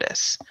take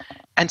notice.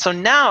 And so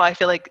now I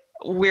feel like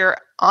we're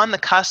on the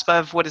cusp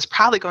of what is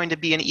probably going to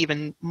be an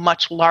even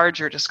much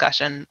larger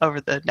discussion over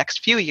the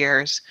next few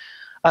years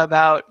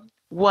about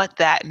what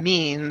that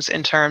means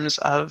in terms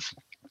of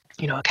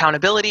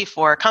accountability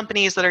for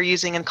companies that are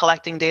using and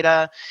collecting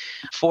data,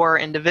 for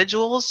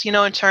individuals,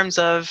 in terms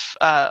of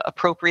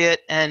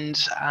appropriate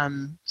and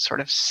sort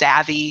of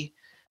savvy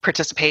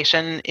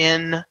participation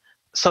in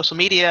social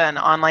media and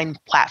online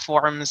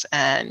platforms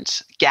and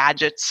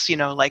gadgets,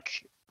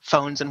 like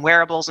phones and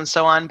wearables and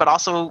so on, but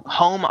also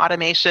home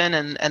automation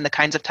and the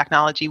kinds of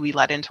technology we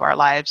let into our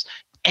lives.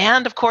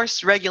 And of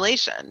course,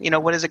 regulation.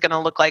 What is it going to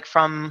look like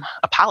from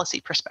a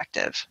policy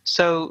perspective?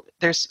 So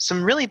there's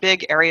some really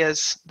big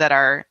areas that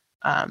are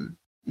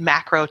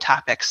macro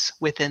topics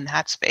within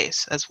that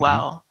space as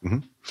well. Mm-hmm.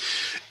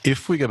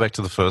 If we go back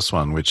to the first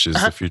one, which is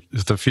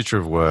the future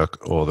of work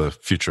or the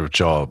future of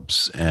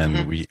jobs,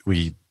 and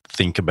we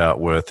think about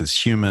worth as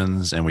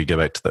humans, and we go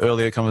back to the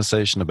earlier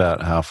conversation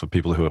about how for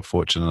people who are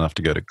fortunate enough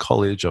to go to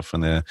college,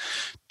 often they're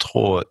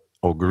taught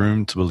or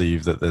groomed to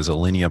believe that there's a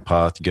linear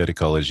path. You go to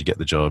college, you get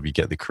the job, you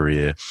get the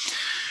career,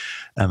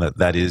 and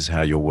that is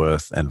how your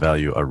worth and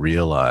value are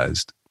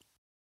realized.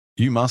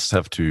 You must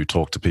have to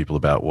talk to people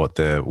about what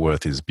their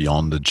worth is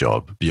beyond a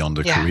job, beyond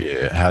a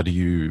career. How do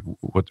you,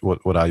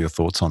 what are your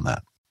thoughts on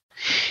that?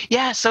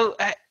 Yeah, so,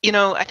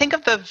 I think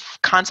of the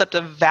concept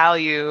of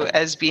value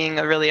as being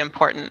a really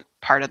important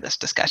part of this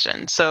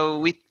discussion.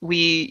 So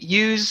we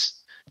use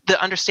the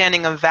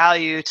understanding of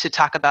value to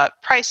talk about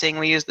pricing.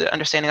 We use the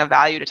understanding of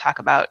value to talk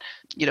about,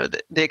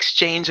 the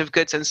exchange of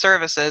goods and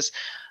services.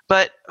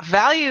 But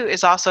value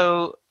is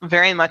also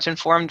very much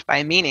informed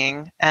by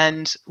meaning,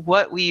 and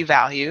what we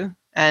value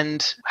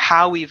and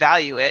how we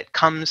value it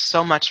comes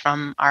so much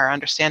from our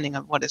understanding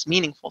of what is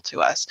meaningful to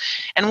us.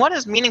 And what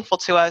is meaningful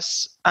to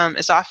us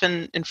is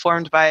often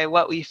informed by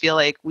what we feel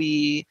like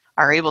we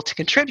are able to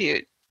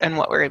contribute and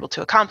what we're able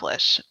to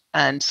accomplish.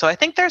 And so I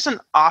think there's an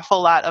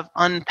awful lot of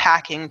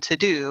unpacking to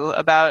do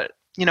about,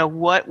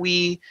 what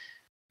we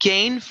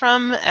gain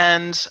from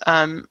and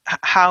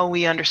how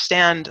we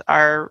understand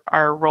our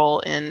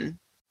role in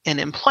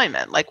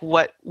employment, like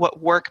what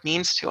work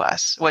means to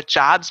us, what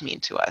jobs mean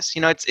to us.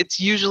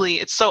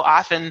 It's so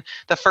often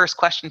the first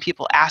question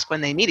people ask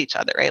when they meet each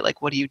other, right?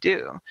 Like, what do you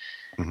do?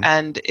 Mm-hmm.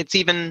 And it's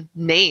even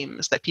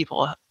names that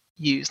people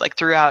use, like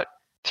throughout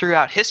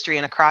history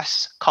and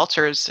across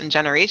cultures and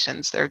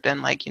generations. There have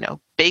been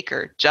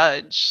baker,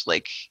 judge,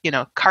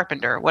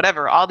 carpenter,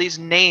 whatever, all these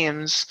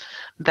names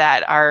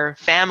that are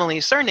family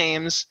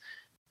surnames,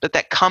 but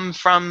that come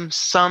from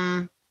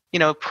some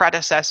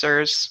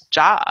predecessor's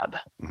job.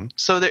 Mm-hmm.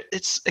 So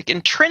it's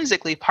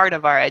intrinsically part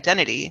of our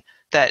identity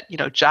that,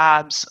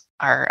 jobs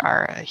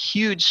are a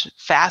huge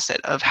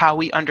facet of how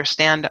we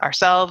understand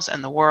ourselves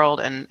and the world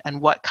and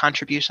what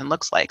contribution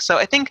looks like. So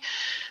I think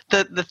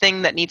the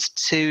thing that needs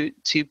to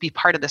be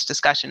part of this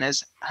discussion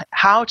is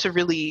how to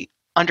really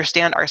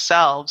understand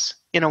ourselves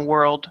in a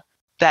world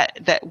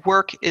that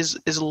work is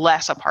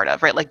less a part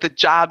of, right? Like the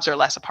jobs are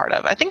less a part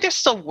of. I think there's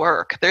still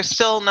work. There's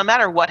still, no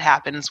matter what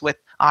happens with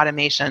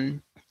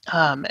automation,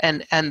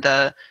 and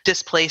the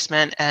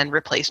displacement and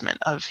replacement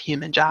of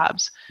human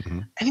jobs.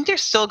 Mm-hmm. I think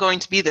there's still going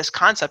to be this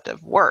concept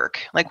of work.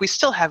 Like we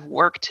still have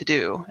work to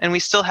do, and we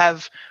still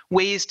have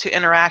ways to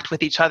interact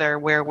with each other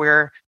where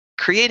we're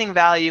creating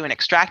value and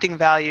extracting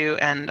value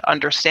and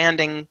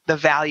understanding the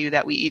value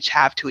that we each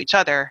have to each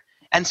other.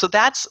 And so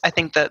that's, I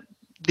think,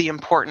 the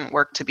important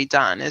work to be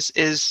done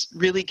is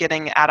really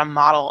getting at a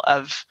model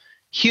of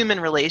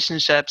human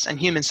relationships and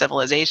human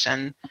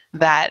civilization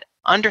that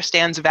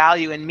understands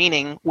value and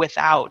meaning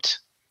without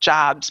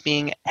jobs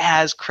being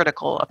as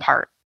critical a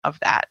part of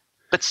that,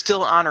 but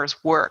still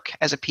honors work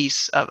as a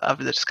piece of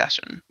the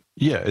discussion.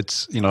 Yeah,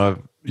 it's,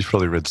 you've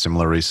probably read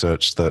similar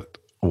research that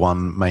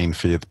one main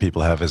fear that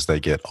people have as they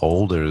get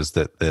older is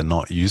that they're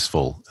not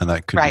useful, and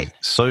that could be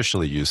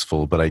socially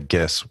useful, but I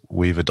guess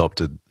we've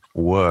adopted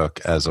work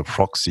as a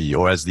proxy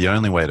or as the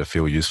only way to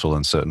feel useful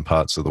in certain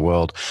parts of the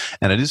world.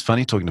 And it is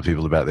funny talking to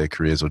people about their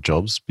careers or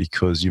jobs,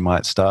 because you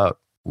might start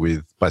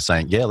by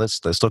saying, yeah, let's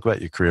talk about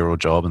your career or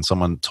job, and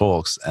someone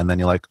talks, and then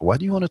you're like, why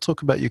do you want to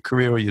talk about your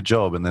career or your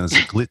job? And then there's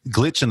a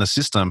glitch in the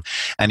system,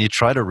 and you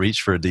try to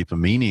reach for a deeper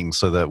meaning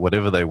so that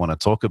whatever they want to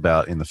talk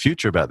about in the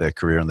future about their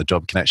career and the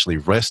job can actually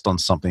rest on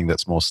something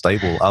that's more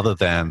stable, other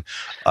than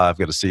I've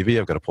got a CV,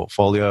 I've got a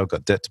portfolio, I've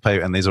got debt to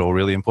pay, and these are all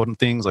really important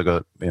things. I've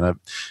got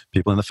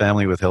people in the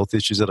family with health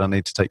issues that I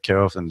need to take care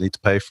of and need to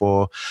pay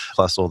for,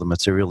 plus all the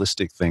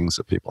materialistic things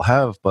that people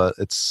have. But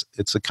it's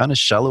a kind of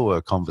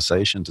shallower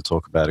conversation to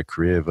talk about a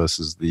career career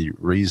versus the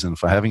reason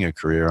for having a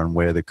career and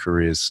where the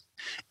career is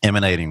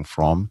emanating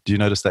from. Do you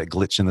notice that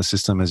glitch in the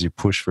system as you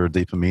push for a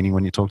deeper meaning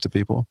when you talk to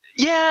people?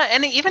 Yeah,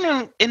 and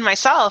even in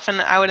myself,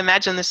 and I would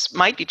imagine this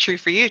might be true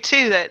for you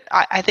too, that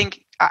I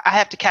think I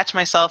have to catch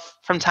myself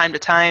from time to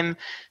time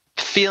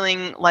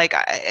feeling like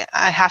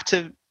I have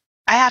to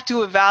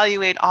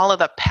evaluate all of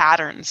the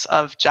patterns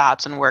of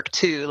jobs and work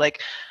too.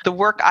 Like the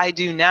work I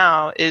do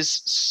now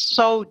is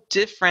so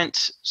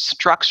different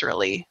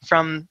structurally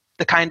from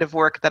the kind of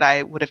work that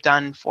I would have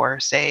done for,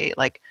 say,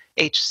 like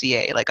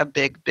HCA, like a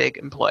big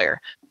employer.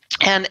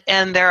 And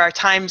there are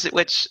times at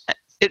which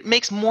it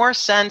makes more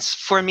sense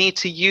for me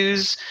to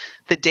use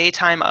the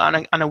daytime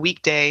on a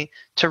weekday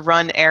to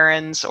run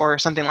errands or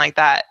something like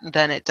that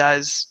than it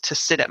does to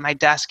sit at my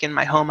desk in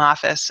my home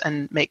office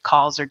and make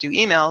calls or do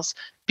emails,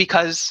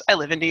 because I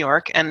live in New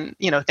York and,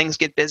 things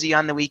get busy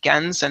on the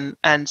weekends.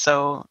 And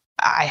so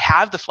I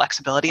have the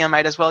flexibility. I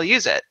might as well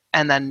use it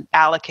and then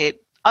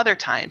allocate other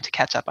time to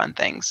catch up on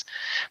things.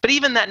 But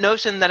even that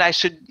notion that I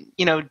should,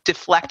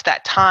 deflect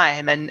that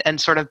time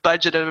and sort of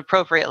budget it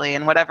appropriately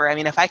and whatever. I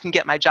mean, if I can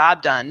get my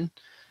job done,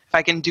 if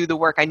I can do the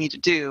work I need to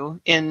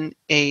do in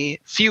a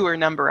fewer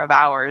number of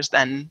hours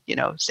than,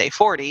 say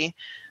 40,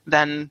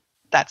 then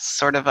that's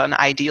sort of an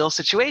ideal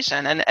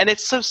situation. And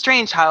it's so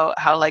strange how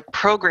like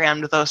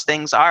programmed those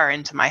things are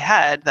into my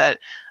head, that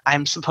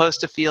I'm supposed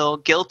to feel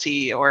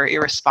guilty or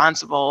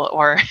irresponsible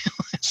or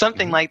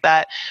something like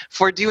that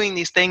for doing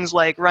these things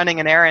like running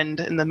an errand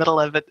in the middle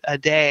of a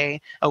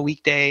day, a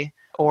weekday,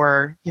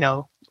 or,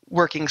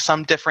 working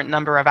some different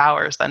number of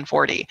hours than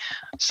 40.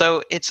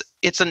 So it's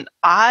an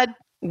odd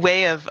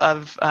way of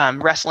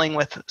wrestling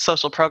with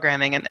social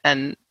programming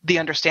and the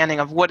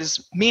understanding of what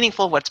is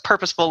meaningful, what's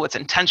purposeful, what's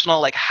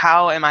intentional, like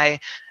how am I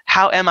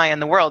in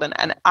the world?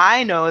 And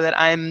I know that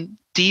I'm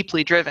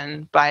deeply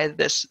driven by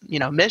this,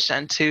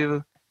 mission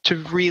to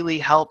really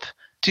help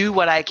do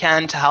what I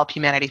can to help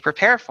humanity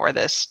prepare for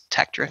this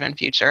tech-driven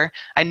future.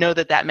 I know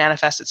that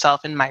manifests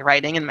itself in my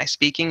writing and my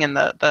speaking and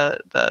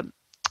the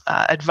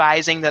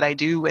advising that I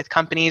do with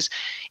companies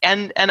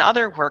and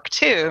other work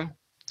too.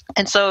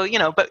 And so,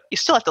 but you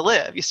still have to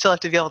live. You still have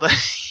to be able to,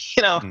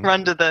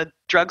 run to the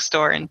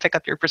drugstore and pick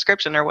up your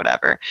prescription or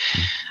whatever.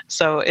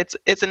 So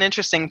it's an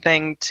interesting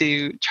thing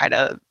to try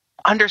to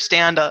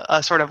understand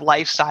a sort of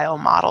lifestyle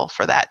model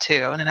for that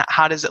too. And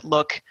how does it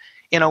look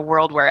in a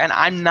world where, and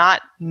I'm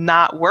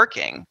not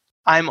working.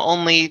 I'm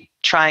only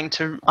trying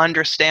to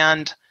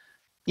understand,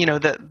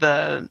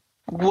 the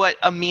what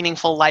a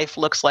meaningful life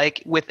looks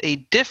like with a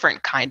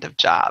different kind of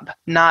job,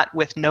 not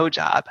with no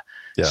job.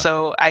 Yeah.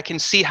 So I can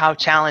see how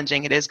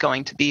challenging it is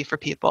going to be for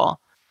people,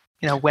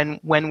 when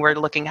we're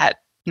looking at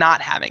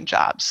not having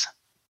jobs.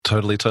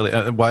 Totally.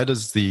 Why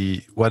does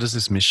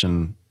this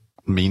mission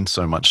mean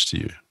so much to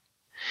you?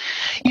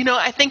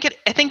 I think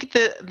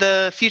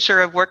the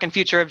future of work and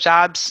future of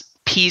jobs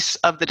piece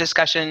of the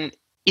discussion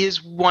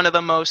is one of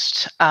the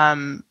most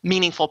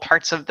meaningful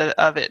parts of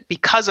it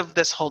because of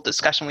this whole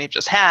discussion we've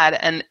just had.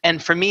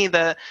 And for me,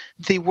 the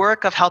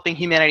work of helping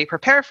humanity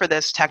prepare for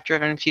this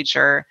tech-driven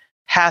future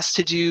has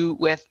to do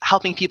with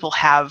helping people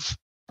have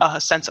a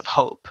sense of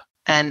hope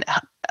and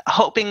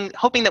hoping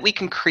that we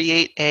can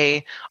create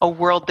a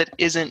world that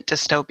isn't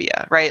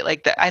dystopia, right?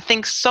 Like I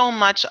think so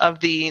much of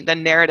the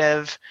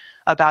narrative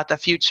about the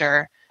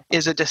future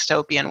is a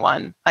dystopian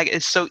one. Like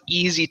it's so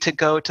easy to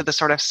go to the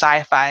sort of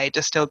sci-fi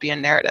dystopian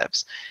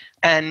narratives.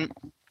 And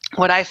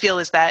what I feel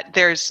is that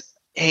there's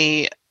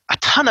a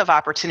ton of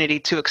opportunity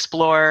to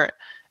explore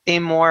a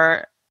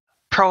more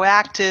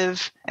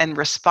proactive and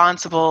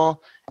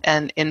responsible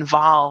and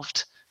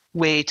involved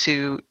way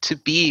to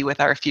be with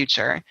our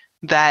future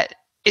that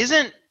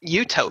isn't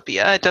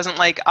utopia. It doesn't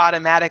like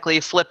automatically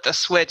flip the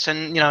switch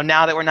and,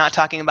 now that we're not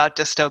talking about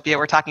dystopia,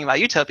 we're talking about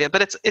utopia,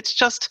 but it's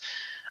just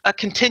a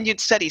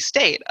continued steady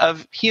state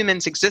of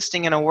humans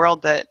existing in a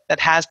world that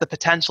has the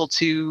potential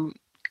to,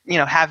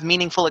 have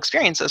meaningful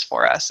experiences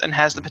for us and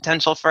has the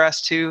potential for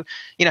us to,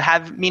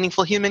 have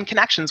meaningful human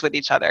connections with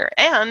each other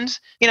and,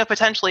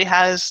 potentially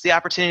has the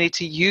opportunity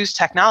to use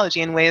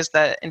technology in ways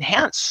that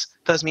enhance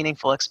those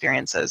meaningful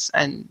experiences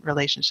and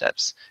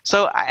relationships.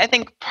 So I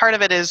think part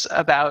of it is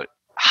about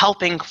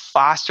helping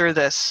foster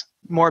this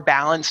more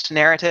balanced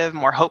narrative,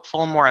 more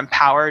hopeful, more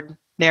empowered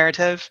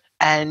narrative.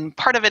 And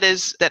part of it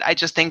is that I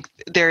just think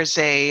there's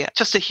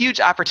just a huge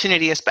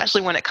opportunity,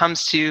 especially when it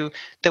comes to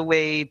the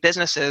way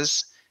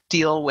businesses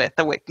deal with,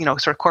 the way,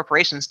 sort of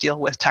corporations deal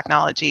with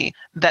technology,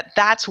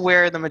 that's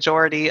where the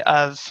majority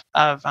of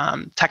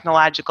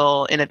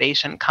technological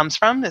innovation comes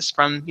from, is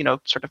from,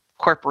 sort of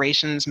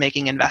corporations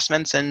making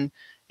investments in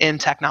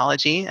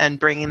technology and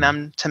bringing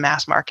them to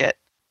mass market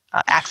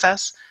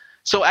access.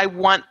 So I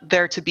want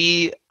there to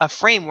be a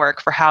framework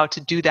for how to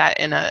do that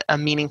in a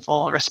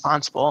meaningful,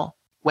 responsible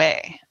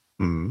way.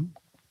 I'm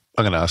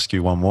going to ask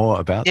you one more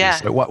about this.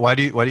 So why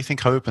do you think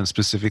hope, and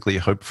specifically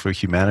hope for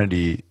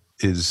humanity,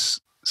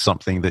 is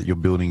something that you're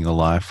building your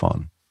life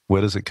on?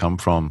 Where does it come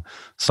from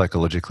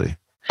psychologically?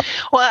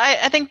 Well,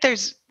 I think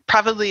there's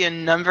probably a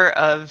number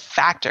of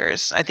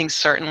factors. I think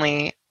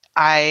certainly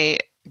I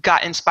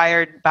got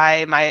inspired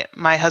by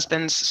my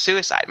husband's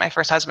suicide, my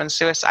first husband's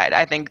suicide.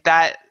 I think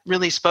that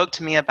really spoke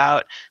to me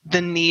about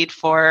the need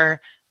for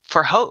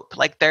hope.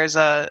 Like there's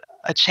a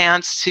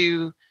chance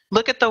to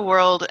look at the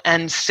world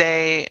and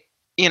say,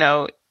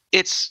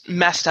 it's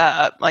messed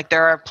up. Like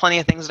there are plenty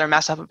of things that are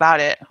messed up about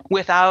it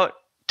without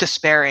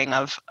despairing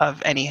of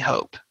any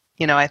hope.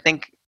 I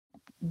think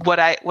what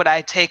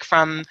I take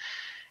from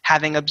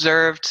having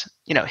observed,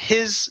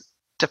 his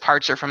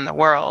departure from the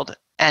world,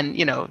 and,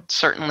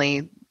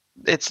 certainly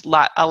it's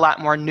a lot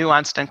more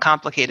nuanced and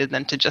complicated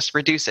than to just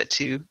reduce it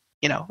to,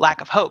 lack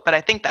of hope. But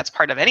I think that's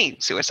part of any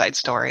suicide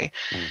story,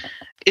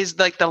 is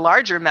like the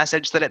larger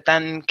message that it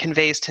then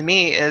conveys to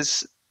me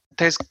is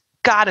there's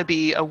got to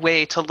be a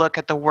way to look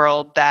at the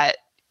world that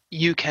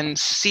you can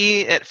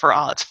see it for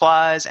all its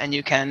flaws, and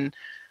you can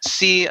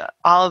see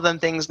all of them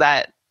things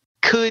that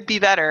could be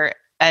better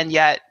and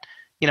yet,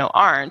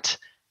 aren't,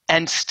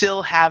 and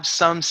still have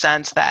some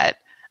sense that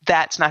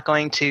that's not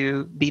going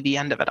to be the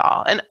end of it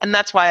all. And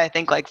that's why I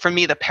think, like, for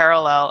me, the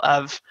parallel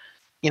of,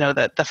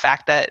 the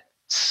fact that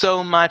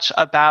so much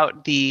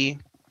about the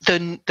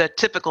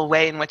typical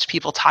way in which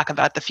people talk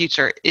about the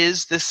future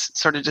is this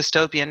sort of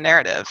dystopian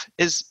narrative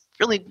is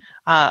really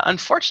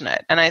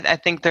unfortunate. And I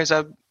think there's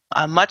a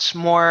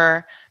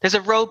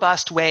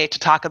robust way to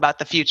talk about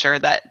the future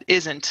that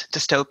isn't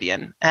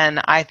dystopian.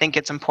 And I think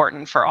it's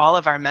important for all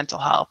of our mental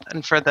health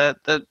and for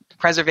the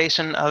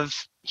preservation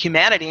of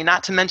humanity,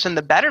 not to mention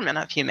the betterment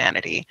of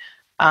humanity,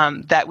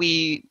 that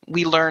we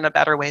learn a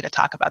better way to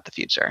talk about the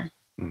future.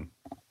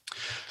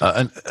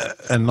 And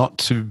not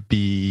to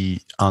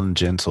be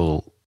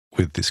ungentle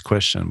with this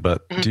question,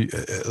 but do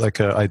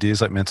ideas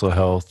like mental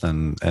health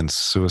and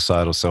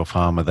suicide or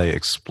self-harm, are they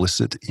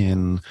explicit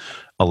in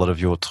a lot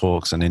of your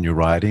talks and in your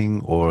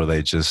writing, or are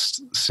they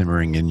just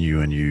simmering in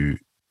you and you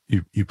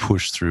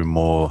push through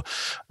more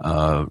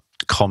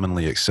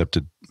commonly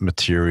accepted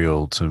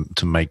material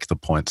to make the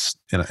points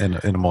in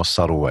a more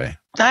subtle way?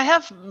 I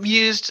have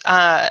used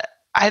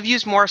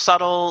more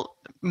subtle,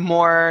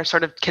 more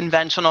sort of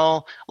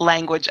conventional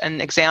language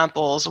and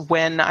examples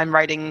when I'm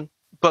writing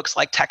books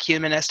like Tech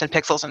Humanist and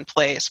Pixels in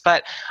Place.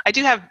 But I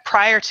do have,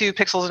 prior to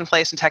Pixels in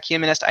Place and Tech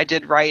Humanist, I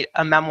did write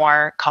a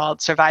memoir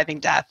called Surviving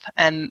Death.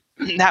 And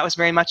that was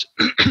very much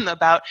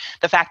about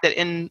the fact that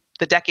in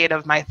the decade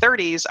of my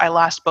 30s, I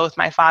lost both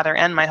my father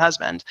and my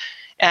husband.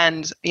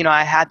 And,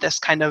 I had this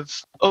kind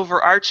of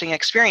overarching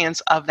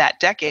experience of that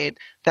decade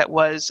that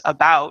was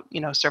about,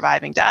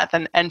 surviving death.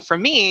 And for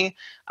me,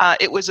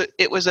 it was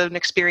an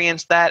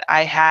experience that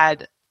I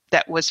had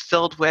that was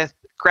filled with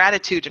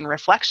gratitude and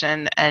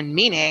reflection and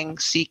meaning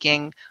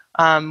seeking,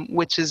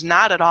 which is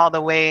not at all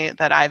the way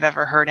that I've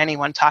ever heard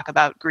anyone talk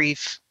about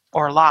grief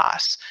or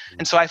loss.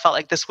 And so I felt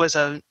like this was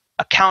a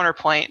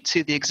counterpoint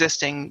to the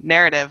existing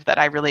narrative that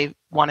I really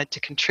wanted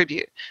to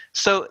contribute.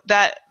 So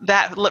that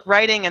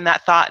writing and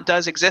that thought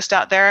does exist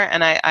out there,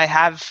 and I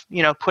have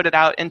put it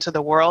out into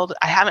the world.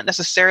 I haven't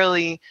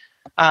necessarily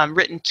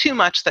written too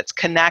much that's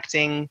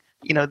connecting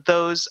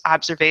those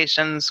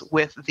observations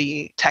with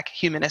the tech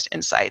humanist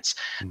insights.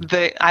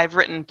 I've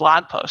written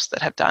blog posts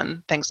that have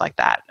done things like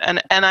that,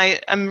 and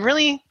I'm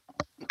really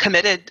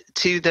committed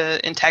to the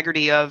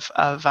integrity of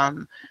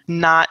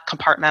not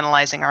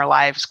compartmentalizing our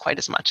lives quite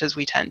as much as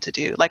we tend to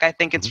do. Like, I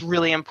think it's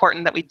really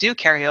important that we do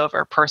carry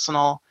over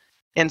personal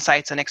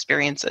insights and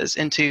experiences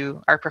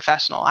into our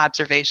professional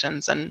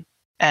observations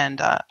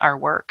and our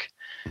work,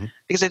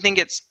 because I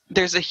think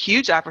there's a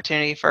huge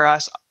opportunity for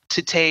us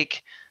to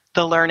take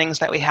the learnings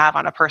that we have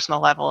on a personal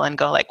level and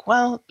go like,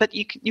 well, but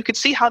you could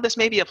see how this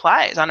maybe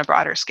applies on a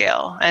broader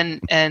scale.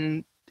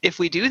 And if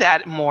we do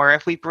that more,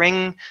 if we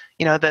bring,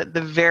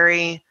 the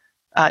very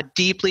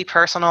deeply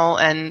personal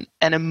and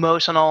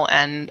emotional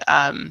and,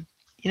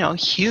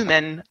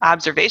 human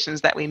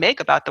observations that we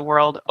make about the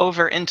world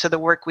over into the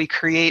work we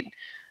create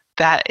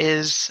that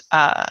is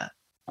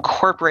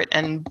corporate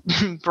and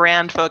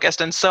brand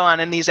focused and so on,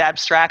 and these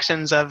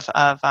abstractions of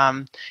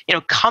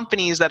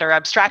companies that are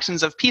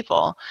abstractions of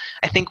people,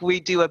 I think we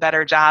do a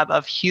better job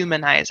of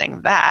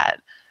humanizing that,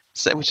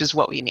 which is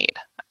what we need.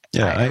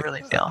 Yeah, I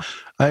really feel.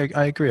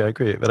 I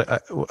agree.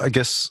 But I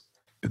guess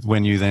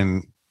when you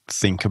then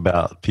think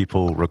about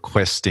people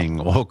requesting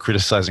or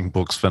criticizing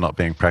books for not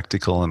being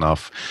practical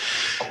enough,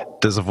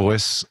 does a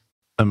voice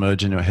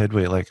emerge in your head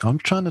where you're like, I'm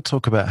trying to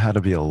talk about how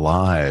to be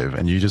alive,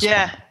 and you just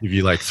give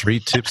you like 3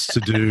 tips to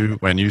do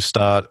when you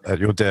start at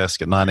your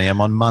desk at 9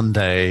 a.m. on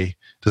Monday?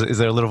 Is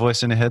there a little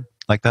voice in your head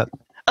like that?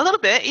 A little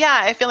bit,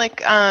 yeah. I feel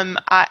like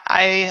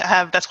I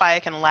have. That's why I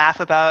can laugh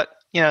about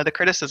the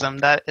criticism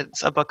that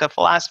it's a book of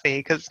philosophy,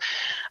 because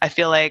I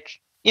feel like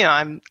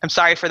I'm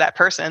sorry for that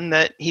person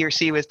that he or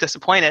she was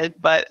disappointed,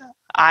 but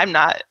I'm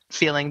not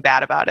feeling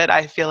bad about it.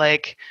 I feel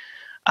like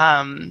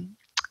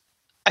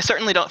I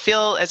certainly don't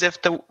feel as if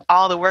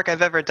all the work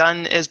I've ever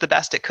done is the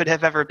best it could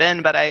have ever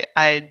been, but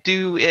I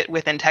do it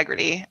with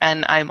integrity,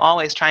 and I'm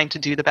always trying to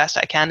do the best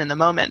I can in the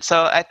moment.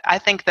 So I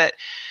think that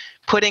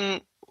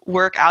putting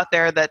work out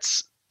there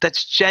that's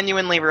that's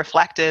genuinely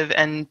reflective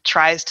and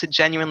tries to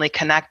genuinely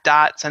connect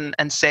dots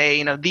and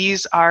say,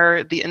 these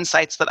are the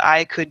insights that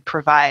I could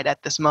provide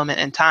at this moment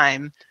in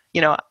time,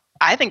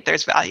 I think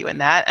there's value in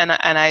that. And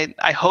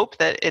I hope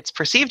that it's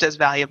perceived as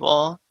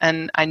valuable.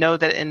 And I know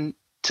that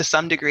to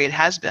some degree it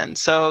has been.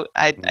 So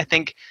I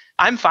think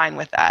I'm fine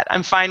with that.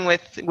 I'm fine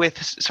with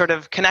sort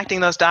of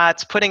connecting those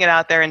dots, putting it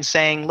out there and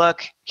saying,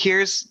 look,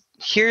 here's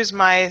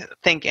my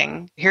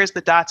thinking. Here's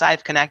the dots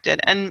I've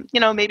connected. And,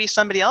 maybe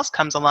somebody else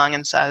comes along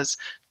and says,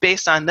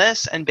 based on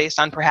this and based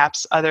on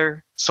perhaps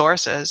other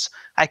sources,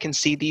 I can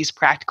see these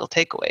practical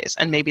takeaways.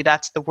 And maybe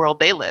that's the world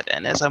they live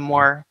in, is a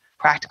more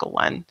practical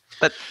one.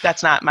 But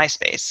that's not my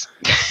space.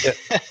 Yeah.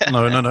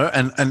 No.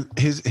 And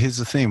here's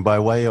the thing, by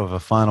way of a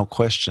final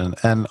question,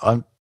 and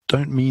I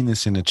don't mean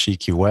this in a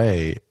cheeky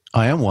way,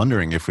 I am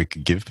wondering if we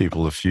could give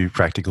people a few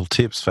practical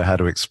tips for how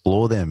to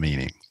explore their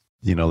meaning.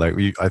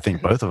 I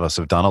think both of us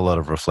have done a lot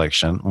of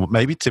reflection.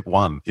 Maybe tip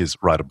one is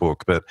write a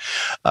book, but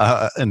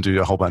and do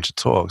a whole bunch of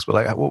talks.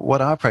 But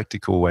what are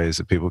practical ways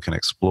that people can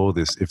explore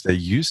this if they're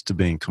used to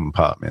being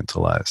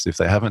compartmentalized, if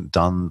they haven't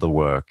done the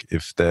work,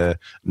 if they're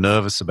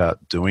nervous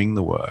about doing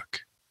the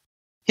work?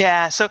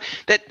 Yeah, so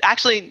that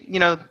actually,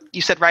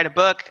 you said write a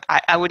book.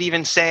 I would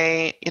even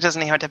say it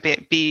doesn't even have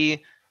to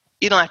be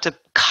you don't have to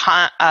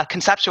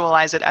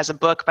conceptualize it as a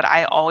book, but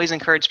I always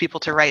encourage people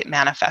to write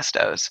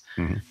manifestos.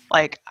 Mm-hmm.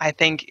 I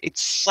think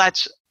it's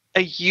such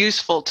a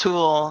useful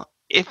tool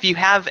if you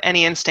have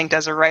any instinct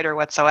as a writer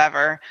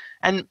whatsoever,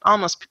 and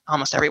almost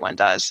everyone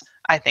does,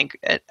 I think,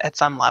 at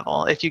some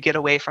level, if you get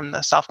away from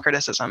the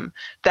self-criticism,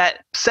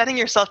 that setting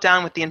yourself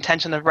down with the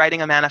intention of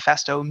writing a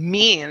manifesto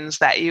means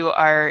that you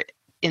are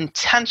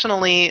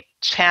intentionally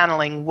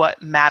channeling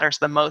what matters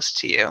the most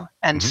to you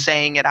and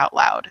saying it out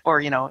loud, or,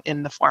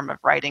 in the form of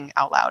writing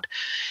out loud.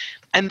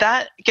 And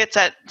that gets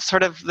at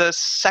sort of the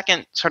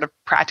second sort of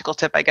practical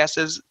tip, I guess,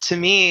 is to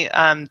me,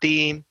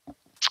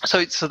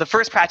 so the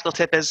first practical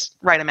tip is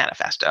write a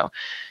manifesto.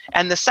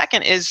 And the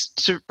second is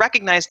to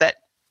recognize that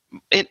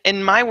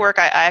in my work,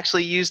 I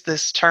actually use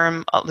this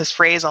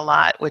phrase a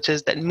lot, which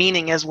is that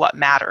meaning is what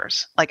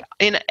matters.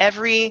 In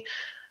every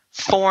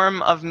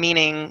form of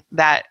meaning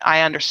that I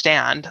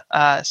understand.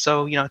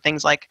 So,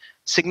 things like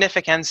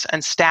significance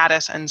and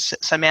status and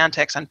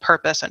semantics and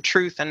purpose and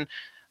truth and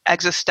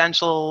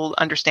existential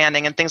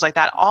understanding and things like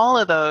that, all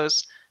of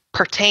those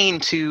pertain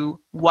to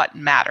what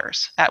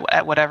matters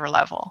at whatever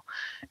level.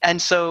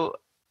 And so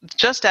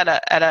just at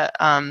a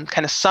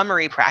kind of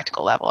summary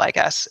practical level, I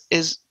guess,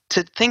 is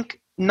to think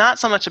not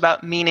so much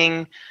about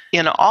meaning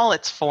in all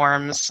its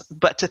forms,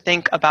 but to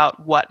think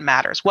about what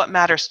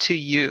matters to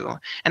you.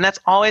 And that's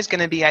always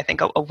going to be, I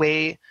think, a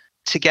way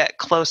to get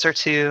closer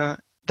to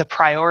the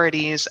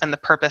priorities and the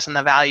purpose and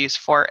the values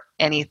for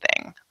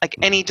anything, like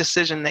any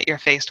decision that you're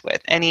faced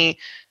with, any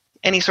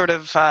sort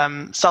of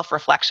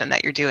self-reflection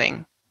that you're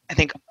doing. I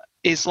think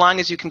as long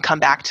as you can come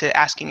back to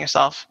asking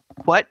yourself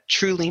what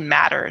truly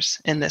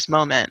matters in this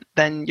moment,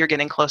 then you're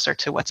getting closer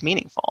to what's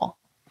meaningful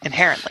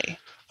inherently.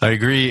 I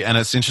agree. And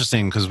it's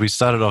interesting because we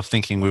started off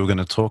thinking we were going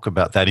to talk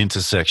about that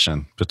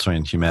intersection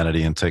between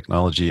humanity and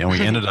technology. And we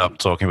ended up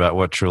talking about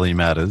what truly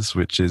matters,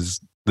 which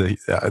is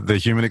the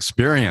human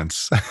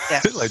experience.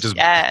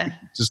 Yes.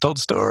 Just told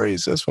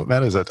stories. That's what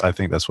matters. I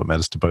think that's what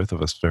matters to both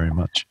of us very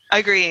much. I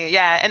agree.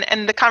 Yeah.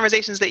 And the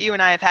conversations that you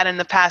and I have had in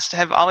the past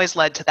have always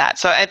led to that.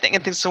 So I think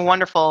it's a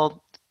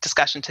wonderful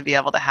discussion to be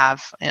able to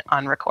have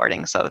on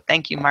recording. So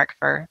thank you, Mark,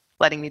 for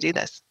letting me do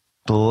this.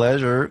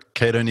 Pleasure.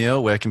 Kate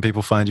O'Neill, where can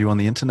people find you on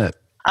the internet?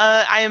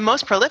 I am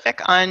most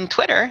prolific on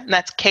Twitter, and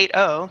that's Kate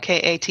O,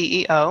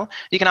 Kateo.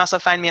 You can also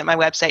find me at my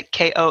website,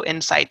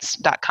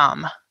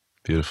 koinsights.com.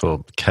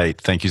 Beautiful.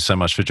 Kate, thank you so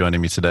much for joining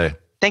me today.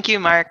 Thank you,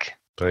 Mark.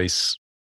 Peace.